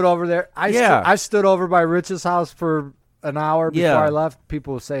I stood over there. Yeah. I stood over by Rich's house for an hour before Yeah. I left.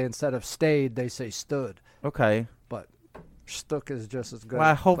 People say instead of stayed, they say stood. Okay. But stuck is just as good.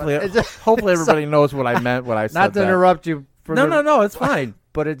 Well, hopefully, But it just- hopefully everybody knows what I meant when I said Not to that. interrupt you. No, it's fine.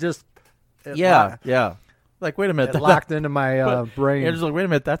 But it just. Yeah. Like, wait a minute. It locked into my brain. You're just like, wait a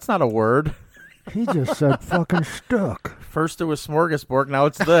minute. That's not a word. He just said fucking stuck. First it was smorgasbord. Now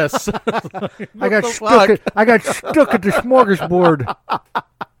it's this. I got stuck. I got stuck at the smorgasbord.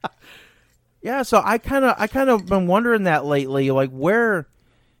 Yeah. So I kind of been wondering that lately. Like, where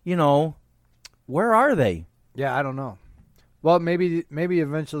are they? Yeah, I don't know. Well, maybe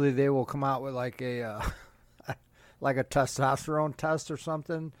eventually they will come out with like a like a testosterone test or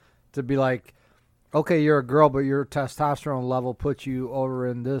something to be like, okay, you're a girl, but your testosterone level puts you over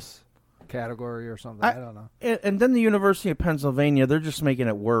in this category or something. I don't know. And then the University of Pennsylvania, they're just making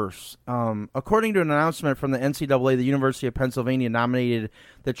it worse. According to an announcement from the NCAA, the University of Pennsylvania nominated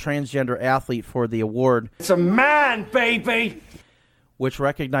the transgender athlete for the award. It's a man, baby! Which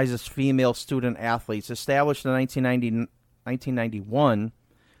recognizes female student athletes. Established in 1991,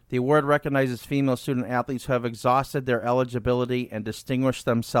 the award recognizes female student athletes who have exhausted their eligibility and distinguished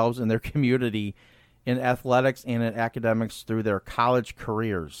themselves in their community in athletics and in academics through their college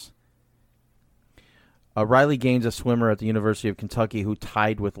careers. Riley Gaines, a swimmer at the University of Kentucky who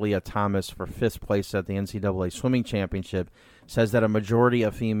tied with Leah Thomas for 5th place at the NCAA Swimming Championship, says that a majority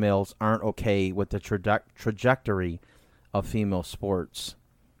of females aren't okay with the trajectory of female sports.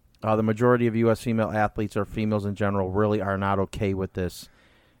 The majority of U.S. female athletes, or females in general, really are not okay with this.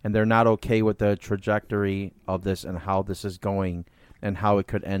 And they're not okay with the trajectory of this and how this is going and how it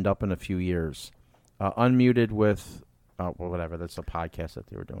could end up in a few years. Unmuted with... well, whatever. That's a podcast that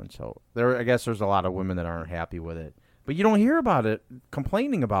they were doing. So I guess there's a lot of women that aren't happy with it, but you don't hear about it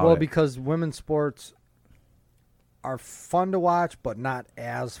complaining about it. Well, because women's sports are fun to watch, but not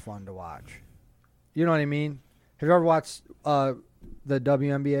as fun to watch. You know what I mean? Have you ever watched the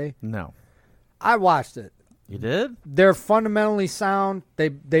WNBA? No. I watched it. You did? They're fundamentally sound.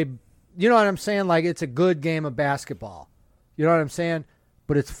 They, you know what I'm saying? Like, it's a good game of basketball. You know what I'm saying?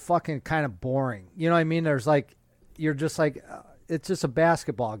 But it's fucking kind of boring. You know what I mean? There's like, you're just like, it's just a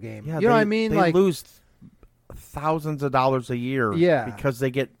basketball game. Yeah, you know what I mean? They like, lose thousands of dollars a year. Yeah. Because they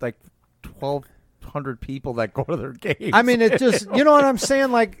get like 1,200 people that go to their games. I mean, it just, you know what I'm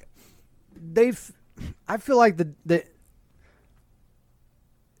saying? Like, I feel like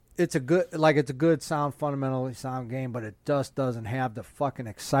it's a good sound, fundamentally sound game, but it just doesn't have the fucking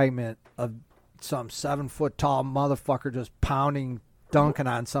excitement of some 7-foot-tall motherfucker just dunking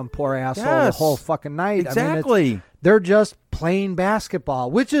on some poor asshole the whole fucking night. Exactly. I mean, they're just playing basketball,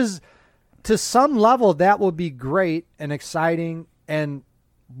 which is, to some level, that would be great and exciting,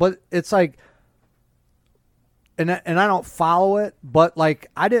 but it's like, and I don't follow it, but like,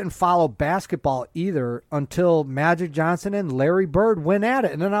 I didn't follow basketball either until Magic Johnson and Larry Bird went at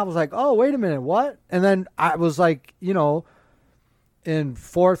it, and then I was like, oh, wait a minute, what? And then I was like, you know, in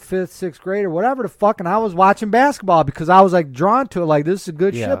 4th, 5th, 6th grade or whatever the fuck, and I was watching basketball because I was like drawn to it, like, this is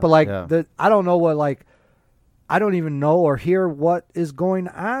good shit, but like, I don't know what, like, I don't even know or hear what is going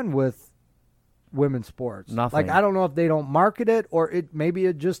on with women's sports. Nothing. Like, I don't know if they don't market it or maybe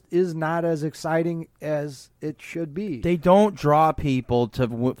it just is not as exciting as it should be. They don't draw people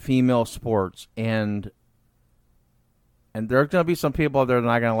to female sports, and there's going to be some people that are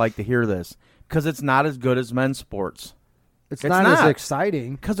not going to like to hear this because it's not as good as men's sports. It's not as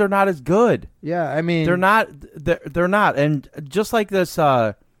exciting because they're not as good. Yeah, I mean, they're not. They're not. And just like this.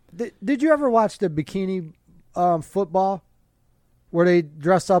 Did you ever watch the bikini football where they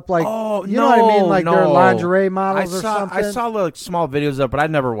dress up like? Oh, you know what I mean, like they're lingerie models or something. I saw like small videos of it, but I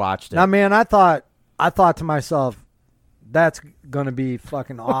never watched it. Now, man, I thought to myself, that's gonna be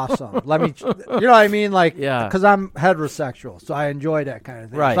fucking awesome. Let me, you know what I mean, like, yeah, because I'm heterosexual, so I enjoy that kind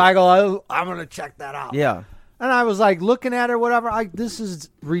of thing. Right. So I go, oh, I'm gonna check that out. Yeah. And I was like looking at it, whatever. This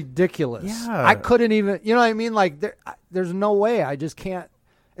is ridiculous. Yeah. I couldn't even, you know what I mean? Like, there's no way. I just can't.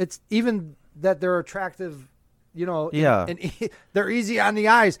 It's even that they're attractive, you know. Yeah. And they're easy on the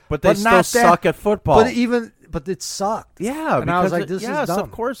eyes. But they still suck at football. But it sucked. Yeah. And I was like, this is dumb. Of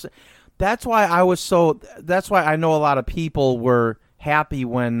course. That's why that's why I know a lot of people were happy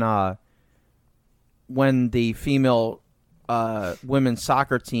when the female women's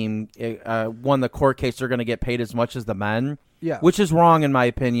soccer team won the court case. They're going to get paid as much as the men. Yeah, which is wrong in my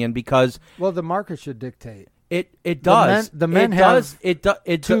opinion because the market should dictate. It does. The men have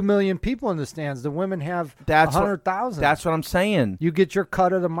 2 million people in the stands. The women have 100,000. That's what I'm saying. You get your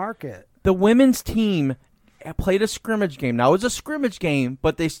cut of the market. The women's team played a scrimmage game. Now it was a scrimmage game,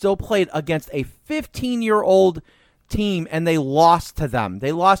 but they still played against a 15-year-old team, and they lost to them.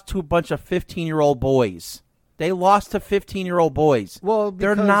 They lost to a bunch of 15-year-old boys. They lost to 15-year-old boys. Well,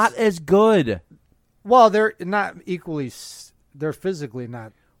 they're not as good. Well, they're not equally. They're physically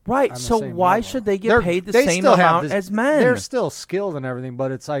not right. So why level. should they get paid the same amount as men? They're still skilled and everything,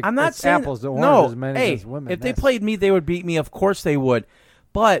 but it's like I'm not saying apples to oranges as many as women. If they played me, they would beat me. Of course they would.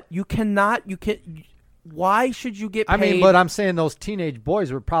 But you cannot. You can. Why should you get paid? I mean, but I'm saying those teenage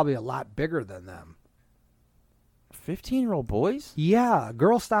boys were probably a lot bigger than them. 15-year-old boys? Yeah, a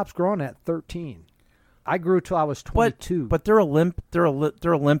girl stops growing at 13. I grew till I was 22. But they're Olympic. They're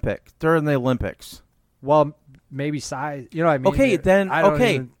in the Olympics. Well, maybe size. You know what I mean? Okay, then I don't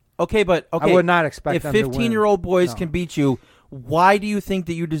okay. even- Okay, but okay. I would not expect if them to win. 15-year-old boys No. can beat you, why do you think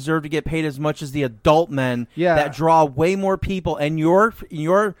that you deserve to get paid as much as the adult men Yeah. that draw way more people? And your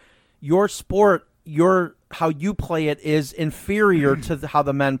sport, how you play it is inferior to how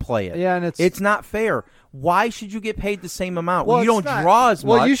the men play it. Yeah, and it's not fair. Why should you get paid the same amount? Well, Well, you it's don't not- draw as much.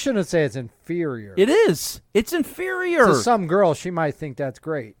 Well, you shouldn't say it's inferior. It is. It's inferior. To some girl, she might think that's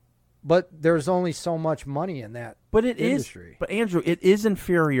great, but there's only so much money in that. But it is. industry. But Andrew, it is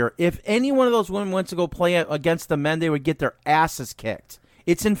inferior. If any one of those women went to go play against the men, they would get their asses kicked.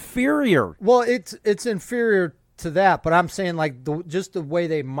 It's inferior. Well, it's inferior to that, but I'm saying like just the way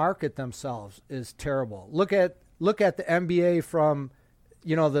they market themselves is terrible. Look at the NBA from,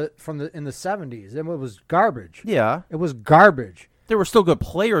 in the 70s. It was garbage. Yeah. It was garbage. They were still good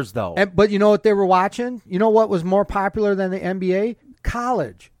players, though. But you know what they were watching? You know what was more popular than the NBA?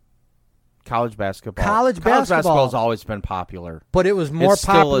 College basketball. College basketball has always been popular. But it was more It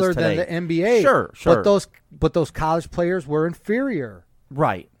still is popular than the today. NBA. Sure. But those college players were inferior.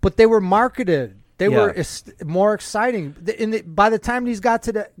 Right. But they were marketed. They Yeah. were more exciting. By the time these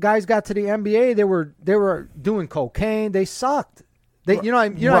guys got to the NBA, they were doing cocaine. They sucked. What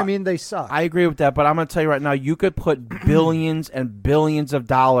I mean? They sucked. I agree with that, but I'm going to tell you right now, you could put billions and billions of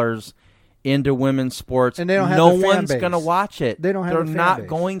dollars into women's sports, And they don't have no the fan one's base. going to watch it. They don't have They're the fan not base.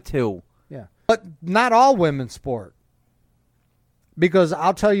 going to. Yeah. But not all women's sport. Because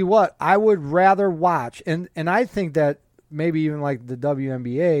I'll tell you what, I would rather watch, and I think that maybe even like the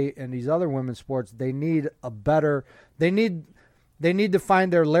WNBA and these other women's sports, they need to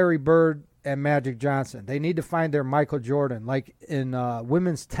find their Larry Bird and Magic Johnson. They need to find their Michael Jordan, like in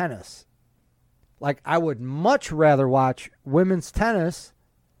women's tennis. Like I would much rather watch women's tennis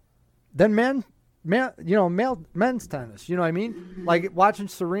than men's tennis. You know what I mean? Like watching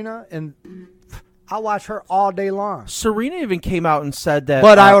Serena, and I'll watch her all day long. Take even came out and said that.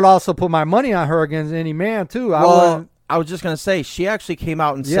 But I would also put my money on her against any man too. I was just going to say, she actually came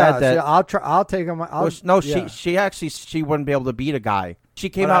out and said that. I'll take him. She wouldn't be able to beat a guy. She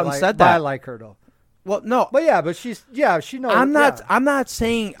came But out and said but that. I like her though. Well, no, But she knows. I'm not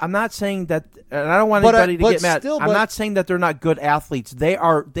saying that, and I don't want anybody to get mad. I'm not saying that they're not good athletes. They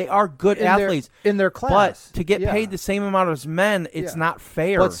are good athletes in their class. But to get paid the same amount as men, it's not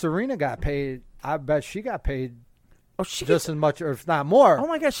fair. But Serena got paid. I bet she got paid she just as much, or if not more. Oh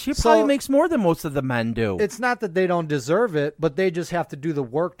my gosh, she probably makes more than most of the men do. It's not that they don't deserve it, but they just have to do the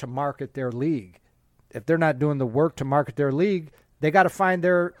work to market their league. If they're not doing the work to market their league, they got to find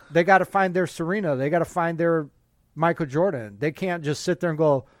their Serena. They got to find their Michael Jordan. They can't just sit there and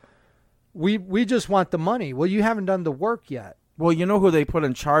go, we just want the money. Well, you haven't done the work yet. Well, you know who they put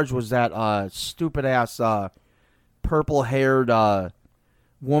in charge was that stupid ass purple haired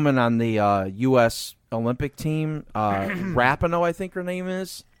woman on the U.S. Olympic team, Rapinoe, I think her name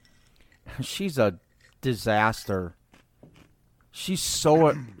is. She's a disaster. She's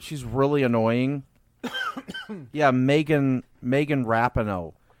really annoying. Yeah, Megan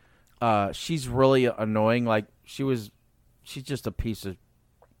Rapinoe. She's really annoying. Like she's just a piece of.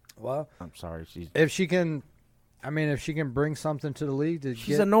 Well, I'm sorry. If she can bring something to the league,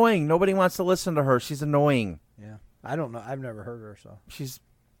 she's annoying. Nobody wants to listen to her. She's annoying. Yeah, I don't know. I've never heard her. So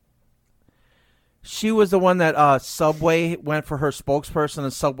she was the one that Subway went for her spokesperson,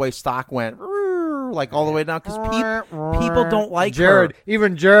 and Subway stock went like all the way down because people don't like Jared. her.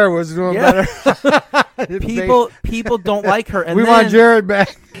 Even Jared was doing better. people don't like her. And we want Jared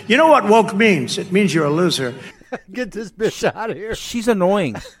back. You know what woke means? It means you're a loser. Get this bitch out of here. She's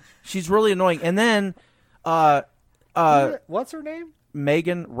annoying. She's really annoying. And then, what's her name?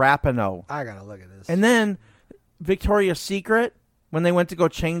 Megan Rapinoe. I gotta look at this. And then Victoria's Secret, when they went to go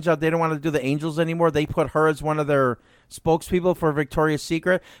change out, they didn't want to do the Angels anymore. They put her as one of their spokespeople for Victoria's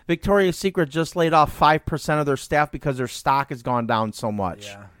Secret. Victoria's Secret just laid off 5% of their staff because their stock has gone down so much.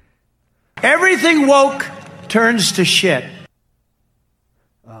 Yeah. Everything woke turns to shit.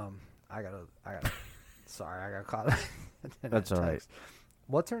 I gotta. Sorry, I got caught. That's all right.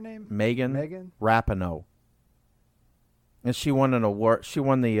 What's her name? Megan Rapinoe. And she won an award. She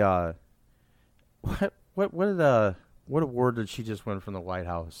won the what award did she just win from the White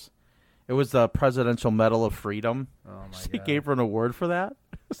House? It was the Presidential Medal of Freedom. Oh my She God. gave her an award for that.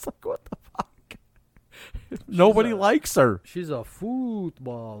 It's like, what the fuck? Nobody likes her. She's a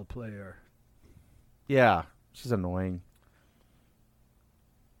football player. Yeah, she's annoying.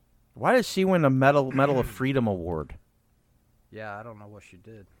 Why did she win a Medal of Freedom award? Yeah, I don't know what she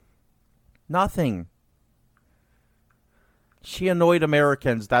did. Nothing. She annoyed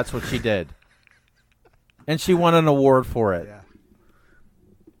Americans. That's what she did. And she won an award for it. Yeah.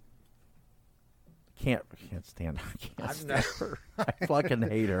 can't stand her. I fucking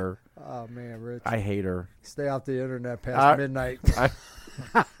hate her. Oh man, Rich. I hate her. Stay off the internet past midnight.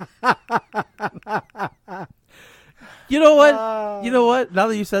 You know what? You know what? Now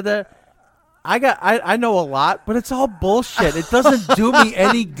that you said that, I know a lot, but it's all bullshit. It doesn't do me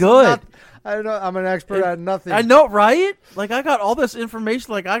any good. I know I'm an expert at nothing. I know, right? Like I got all this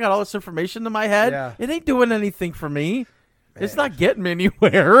information. In my head. Yeah. It ain't doing anything for me. Man. It's not getting me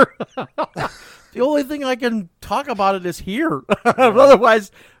anywhere. The only thing I can talk about it is here. Otherwise,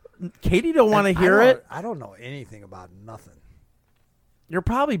 Katie don't want to hear it. I don't know anything about nothing. You're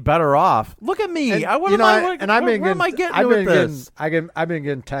probably better off. Look at me. And, Where am I getting with this? I've been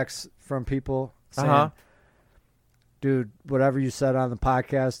getting texts from people saying, dude, whatever you said on the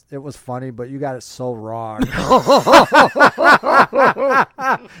podcast, it was funny, but you got it so wrong. And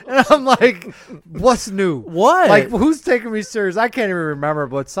I'm like, what's new? What? Like, who's taking me serious? I can't even remember,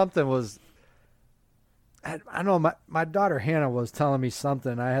 but something was... I know my daughter Hannah was telling me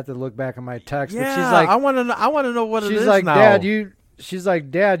something. I had to look back at my text. Yeah, but she's like, I want to know what it is she's like, now. She's like,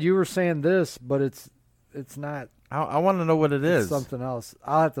 Dad, you were saying this, but it's not. I want to know what it is. Something else.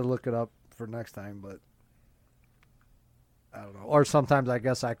 I'll have to look it up for next time, but I don't know. Or sometimes I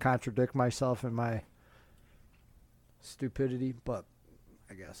guess I contradict myself in my stupidity, but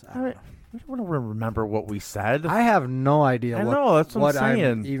I guess I don't know. I don't remember what we said. I have no idea. I know, that's what I'm saying.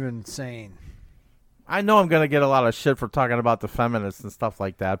 I'm even saying. I know I'm going to get a lot of shit for talking about the feminists and stuff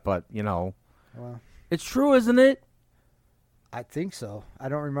like that, but, well, it's true, isn't it? I think so. I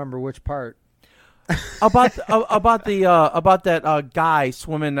don't remember which part. about that guy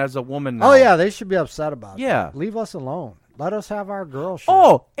swimming as a woman now. Oh, yeah, they should be upset about it. Yeah. Leave us alone. Let us have our girl shit.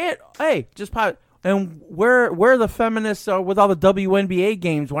 Oh, hey, just pop. And where are the feminists with all the WNBA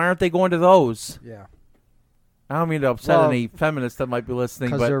games? Why aren't they going to those? Yeah. I don't mean to upset any feminists that might be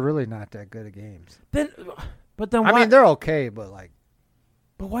listening, because they're really not that good at games. Then why? I mean, they're okay, but like.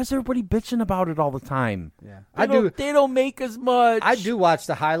 But why is everybody bitching about it all the time? Yeah, They don't make as much. I do watch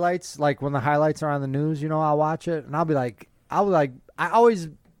the highlights. Like when the highlights are on the news, I'll watch it, and I always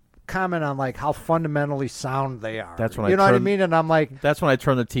comment on like how fundamentally sound they are. That's when what I mean. And I'm like, that's when I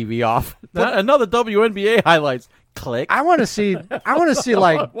turn the TV off. Another WNBA highlights. Click. I want to see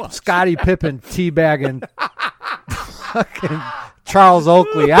like Scottie Pippen teabagging fucking Charles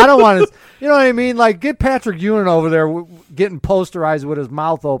Oakley. I don't want to. You know what I mean? Like get Patrick Ewing over there getting posterized with his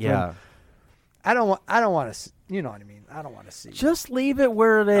mouth open. Yeah. I don't want to. You know what I mean? I don't want to see. Just leave it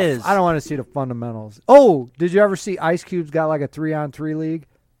where it is. I don't want to see the fundamentals. Oh, did you ever see Ice Cube's got like a 3-on-3 league?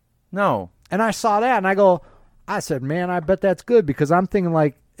 No. And I saw that, and I said, man, I bet that's good because I'm thinking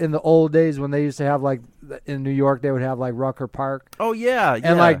like in the old days when they used to have like in New York, they would have like Rucker Park. Oh, yeah.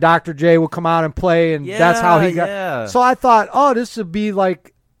 And like Dr. J would come out and play, and that's how he got. Yeah. So I thought, oh, this would be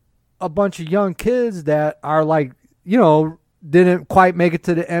like a bunch of young kids that are like, didn't quite make it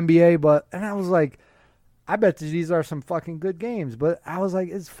to the NBA, and I was like, I bet these are some fucking good games. But I was like,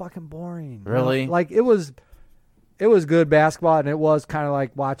 it's fucking boring. Really? Like it was good basketball, and it was kind of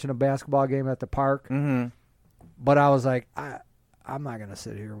like watching a basketball game at the park. Mm-hmm. But I was like, I'm not going to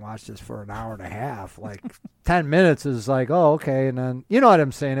sit here and watch this for an hour and a half. Like 10 minutes is like, oh, okay. And then, you know what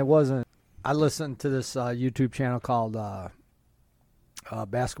I'm saying? It wasn't. I listened to this YouTube channel called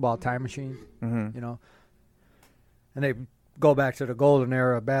Basketball Time Machine, mm-hmm. And they go back to the golden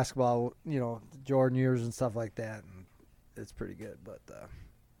era of basketball, Jordan years and stuff like that. And it's pretty good. But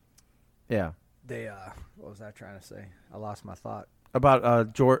yeah. They, what was I trying to say? I lost my thought.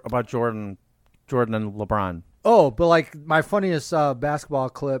 About Jordan and LeBron. Oh, but like my funniest basketball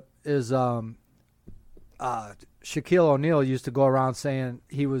clip is Shaquille O'Neal used to go around saying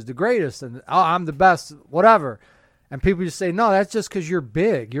he was the greatest and I'm the best, whatever. And people just say, no, that's just because you're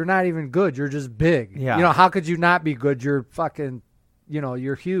big. You're not even good. You're just big. Yeah. How could you not be good? You're fucking,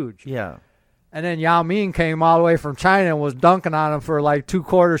 you're huge. Yeah. And then Yao Ming came all the way from China and was dunking on him for like 2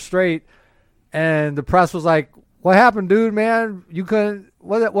 quarters straight. And the press was like, what happened, dude, man? You couldn't.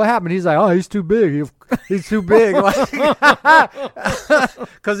 What happened? He's like, oh, he's too big. He's too big. Because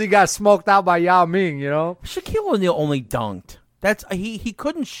he got smoked out by Yao Ming, Shaquille O'Neal only dunked. He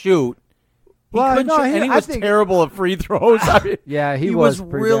couldn't shoot. He was terrible at free throws. I mean, yeah, he was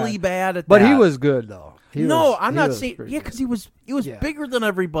pretty really bad at that. But he was good though. I'm not saying because he was bigger than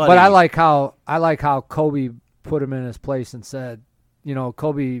everybody. But I like how Kobe put him in his place and said,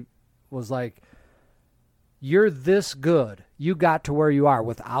 Kobe was like, you're this good. You got to where you are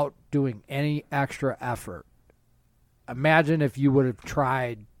without doing any extra effort. Imagine if you would have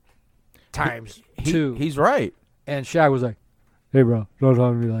tried times 2. He's right. And Shaq was like, hey, bro, don't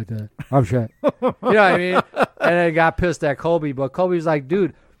talk to me like that. I'm Shaq. You know what I mean? And then got pissed at Kobe. But Kobe's like,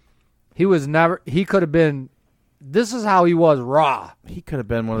 dude, He was never. He could have been. This is how he was raw. He could have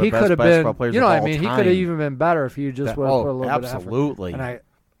been one of the best basketball players. You know of what I all mean? time. He could have even been better if you just would have put a little bit of effort. Absolutely.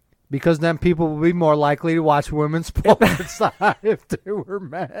 Because then people would be more likely to watch women's sports if they were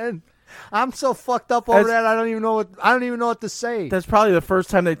men. I'm so fucked up over that. I don't even know what to say. That's probably the first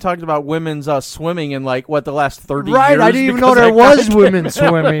time they talked about women's swimming in the last 30 years. Right, I didn't even know there was women's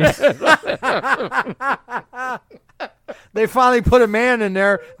swimming. They finally put a man in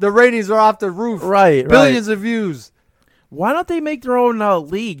there. The ratings are off the roof. Right, Billions of views. Why don't they make their own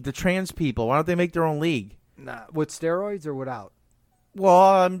league, the trans people? Why don't they make their own league? Nah, with steroids or without?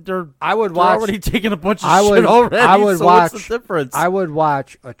 Well, they're already taking a bunch of shit already. What's the difference? I would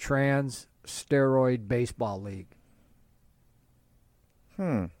watch a trans steroid baseball league.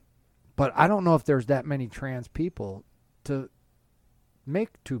 But I don't know if there's that many trans people to make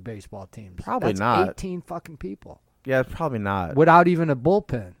 2 baseball teams. Probably That's not. 18 fucking people. Yeah, probably not. Without even a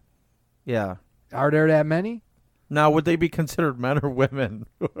bullpen. Yeah. Are there that many? Now, would they be considered men or women?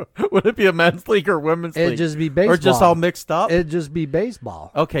 Would it be a men's league or women's league? It'd just be baseball. Or just all mixed up? It'd just be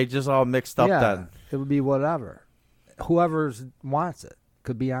baseball. Okay, just all mixed up then. It would be whatever. Whoever wants it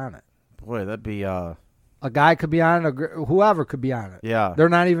could be on it. Boy, that'd be... A guy could be on it. Whoever could be on it. Yeah. They're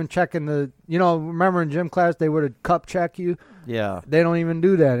not even checking the... remember in gym class they would have cup check you? Yeah. They don't even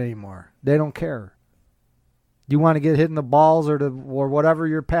do that anymore. They don't care. You want to get hit in the balls or whatever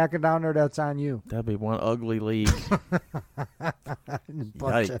you're packing down there, that's on you. That'd be one ugly league.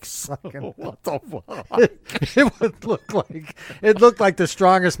 Yikes. What the fuck? It looked like the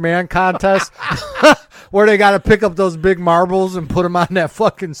strongest man contest where they got to pick up those big marbles and put them on that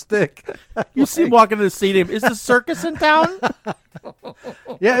fucking stick. You see him walking to the stadium. Is the circus in town?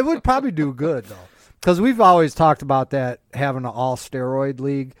 Yeah, it would probably do good, though. Because we've always talked about that, having an all-steroid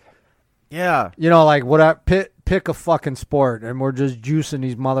league. Yeah. Pick a fucking sport, and we're just juicing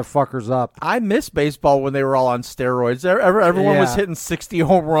these motherfuckers up. I miss baseball when they were all on steroids. Everyone was hitting 60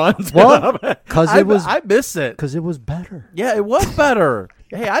 home runs. Well, because I miss it. Because it was better. Yeah, it was better.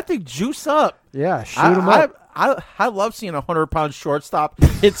 Hey, I think juice up. Yeah, shoot them up. I love seeing a 100-pound shortstop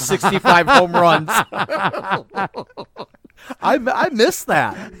hit 65 home runs. I miss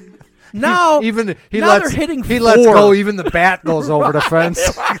that. Now they're hitting 4. He lets go. Even the bat goes over the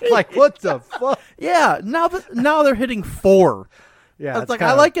fence. Like, what the fuck? Yeah. Now they're hitting 4. Yeah. It's like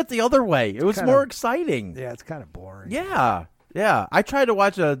I like it the other way. It was more exciting. Yeah, it's kind of boring. Yeah. Yeah. I try to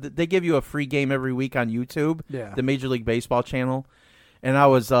watch they give you a free game every week on YouTube. Yeah. The Major League Baseball channel, and I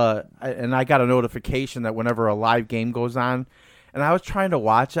was and I got a notification that whenever a live game goes on. And I was trying to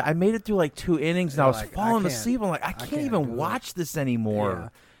watch it. I made it through like 2 innings, and I was falling asleep. I'm like, I can't even watch this anymore. Yeah.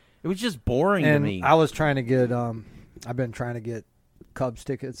 It was just boring to me. I was trying to get, I've been trying to get Cubs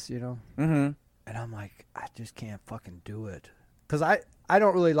tickets, Mm-hmm. And I'm like, I just can't fucking do it. Because I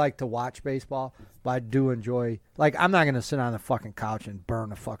don't really like to watch baseball, but I do enjoy, I'm not going to sit on the fucking couch and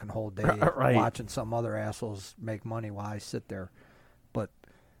burn a fucking whole day watching some other assholes make money while I sit there. But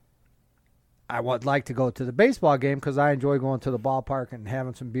I would like to go to the baseball game because I enjoy going to the ballpark and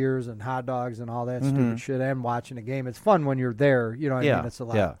having some beers and hot dogs and all that stupid shit and watching the game. It's fun when you're there. You know what I mean?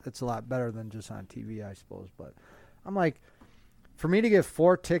 It's a lot better than just on TV, I suppose. But I'm like, for me to get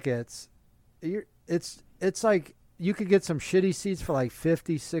 4 tickets, it's like you could get some shitty seats for like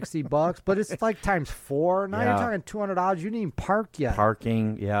 $50, $60, but it's like times 4. Now you're talking $200. You didn't even park yet.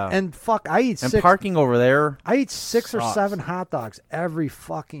 Parking, yeah. And fuck, I eat 6. And parking over there. I eat 6 or 7 hot dogs every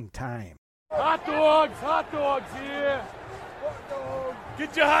fucking time. Hot dogs here. Hot dogs.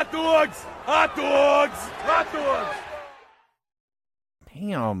 Get your hot dogs. Hot dogs.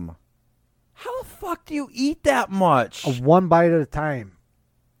 Damn. How the fuck do you eat that much? 1 bite at a time.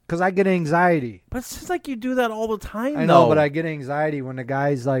 Because I get anxiety. But it seems like you do that all the time, I know, but I get anxiety when the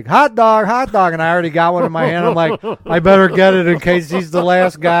guy's like, hot dog, and I already got one in my hand. I'm like, I better get it in case he's the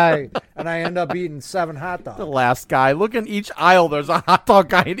last guy. And I end up eating 7 hot dogs. The last guy. Look in each aisle. There's a hot dog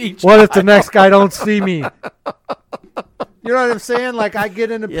guy in each What aisle. if the next guy don't see me? You know what I'm saying? Like, I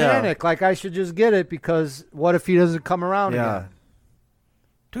get into panic. Like, I should just get it because what if he doesn't come around again?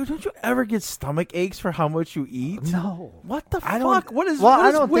 Dude, don't you ever get stomach aches for how much you eat? No. What the fuck? What is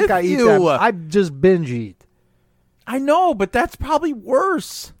I don't think I eat that. I just binge eat. I know, but that's probably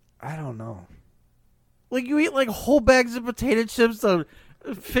worse. I don't know. Like, you eat like whole bags of potato chips, the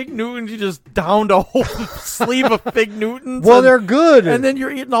Fig Newtons, you just downed a whole sleeve of Fig Newtons. Well, they're good. And then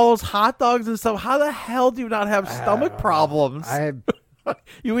you're eating all those hot dogs and stuff. How the hell do you not have stomach problems?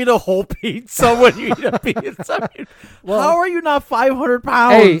 You eat a whole pizza when you eat a pizza. I mean, how are you not 500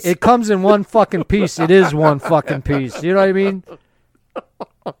 pounds? Hey, it comes in one fucking piece. It is one fucking piece. You know what I mean?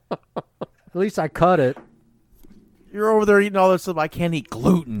 At least I cut it. You're over there eating all this stuff. I can't eat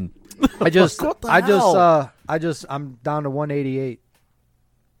gluten. I'm down to 188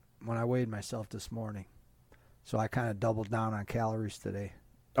 when I weighed myself this morning. So I kind of doubled down on calories today.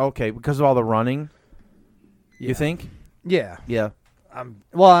 Okay, because of all the running. Yeah. You think? Yeah. Yeah.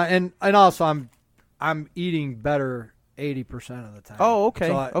 And also I'm eating better 80% of the time. Oh, okay.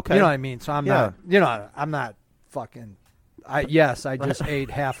 So okay. You know what I mean? So I'm not. I'm not fucking. I just ate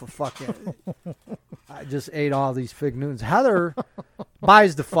half a fucking. I just ate all these Fig Newtons. Heather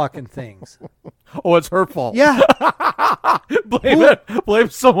buys the fucking things. Oh, it's her fault. Yeah. Blame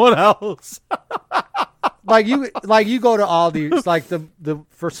someone else. like you go to Aldi's, like the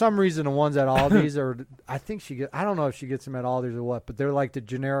for some reason the ones at Aldi's are, I think I don't know if she gets them at Aldi's or what, but they're like the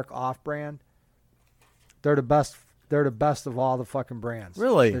generic off-brand. They're the best. They're the best of all the fucking brands.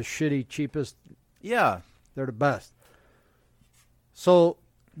 Really? The shitty, cheapest. Yeah. They're the best. So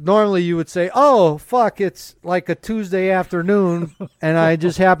normally you would say, oh, fuck, it's like a Tuesday afternoon and I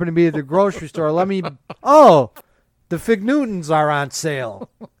just happen to be at the grocery store. The Fig Newtons are on sale.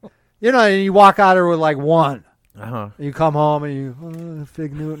 And you walk out there with like one. Uh-huh. You come home and you,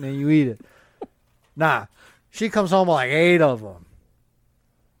 Fig Newton, and you eat it. Nah, she comes home with like 8 of them.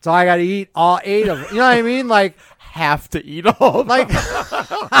 So I got to eat all 8 of them. You know what I mean? Like, have to eat all of them.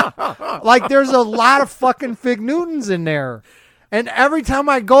 Like there's a lot of fucking Fig Newtons in there. And every time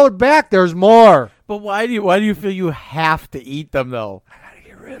I go back, there's more. But why do you feel you have to eat them, though? I got to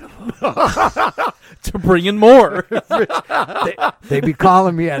get rid of them. To bring in more. Rich, they be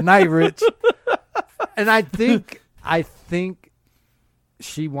calling me at night, Rich. And I think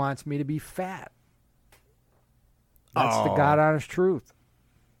she wants me to be fat. That's the God honest truth.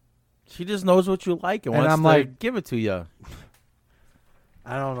 She just knows what you like and wants to give it to you.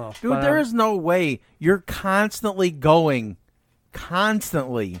 I don't know. Dude, there is no way. You're constantly going.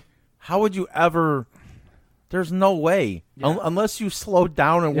 Constantly. How would you ever... There's no way. Yeah. Unless you slow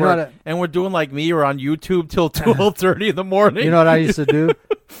down and we're doing like me or on YouTube till 12:30 in the morning. You know what I used to do?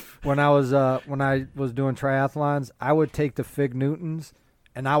 When I was doing triathlons, I would take the Fig Newtons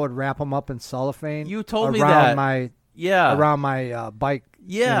and I would wrap them up in cellophane. You told me that. Around my bike.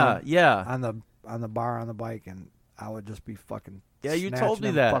 Yeah, yeah. On the bar on the bike, and I would just be fucking. Yeah, you snatching told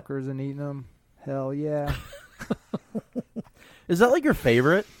me them that. Fuckers and eating them. Hell yeah. Is that like your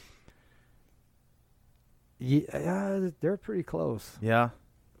favorite? Yeah, they're pretty close. Yeah.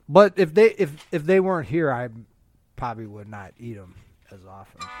 But if they weren't here, I probably would not eat them as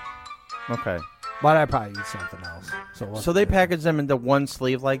often. Okay. But I'd probably eat something else. So they package them into one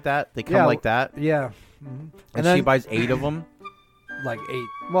sleeve like that? They come like that? Yeah. Mm-hmm. And she buys 8 of them? Like 8.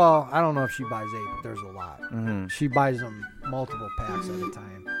 Well, I don't know if she buys 8, but there's a lot. Mm-hmm. She buys them multiple packs at a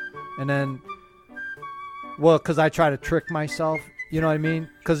time. And then, because I try to trick myself. You know what I mean?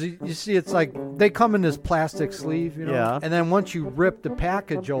 Because you see, it's like they come in this plastic sleeve, Yeah. And then once you rip the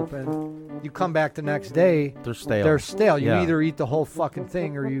package open, you come back the next day. They're stale. They're stale. You either eat the whole fucking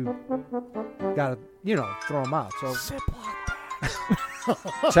thing or you gotta, throw them out. So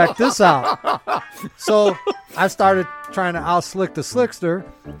check this out. So I started trying to out-slick the slickster,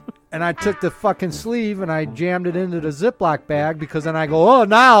 and I took the fucking sleeve and I jammed it into the Ziploc bag because then I go,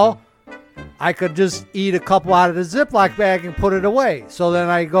 now I could just eat a couple out of the Ziploc bag and put it away. So then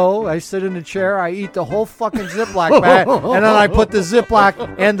I sit in the chair, I eat the whole fucking Ziploc bag, and then I put the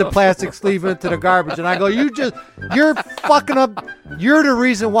Ziploc and the plastic sleeve into the garbage. And I go, you're fucking up. You're the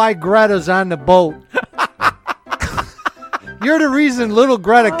reason why Greta's on the boat. You're the reason little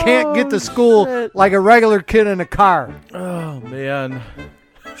Greta can't get to school like a regular kid in a car. Oh, man.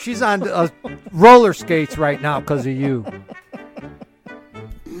 She's on roller skates right now because of you.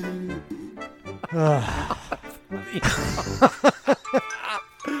 Oh,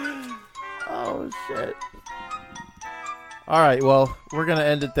 shit. All right, well, we're going to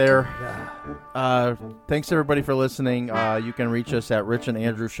end it there. Thanks, everybody, for listening. You can reach us at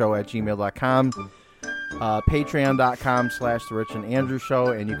richandandrewshow@gmail.com. Patreon.com/The Rich and Andrew Show,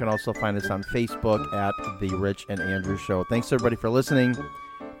 and you can also find us on Facebook at The Rich and Andrew Show. Thanks, everybody, for listening.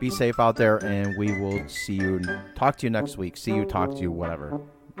 Be safe out there, and we will talk to you next week. See you, talk to you, whatever.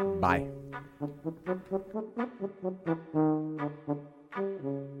 Bye.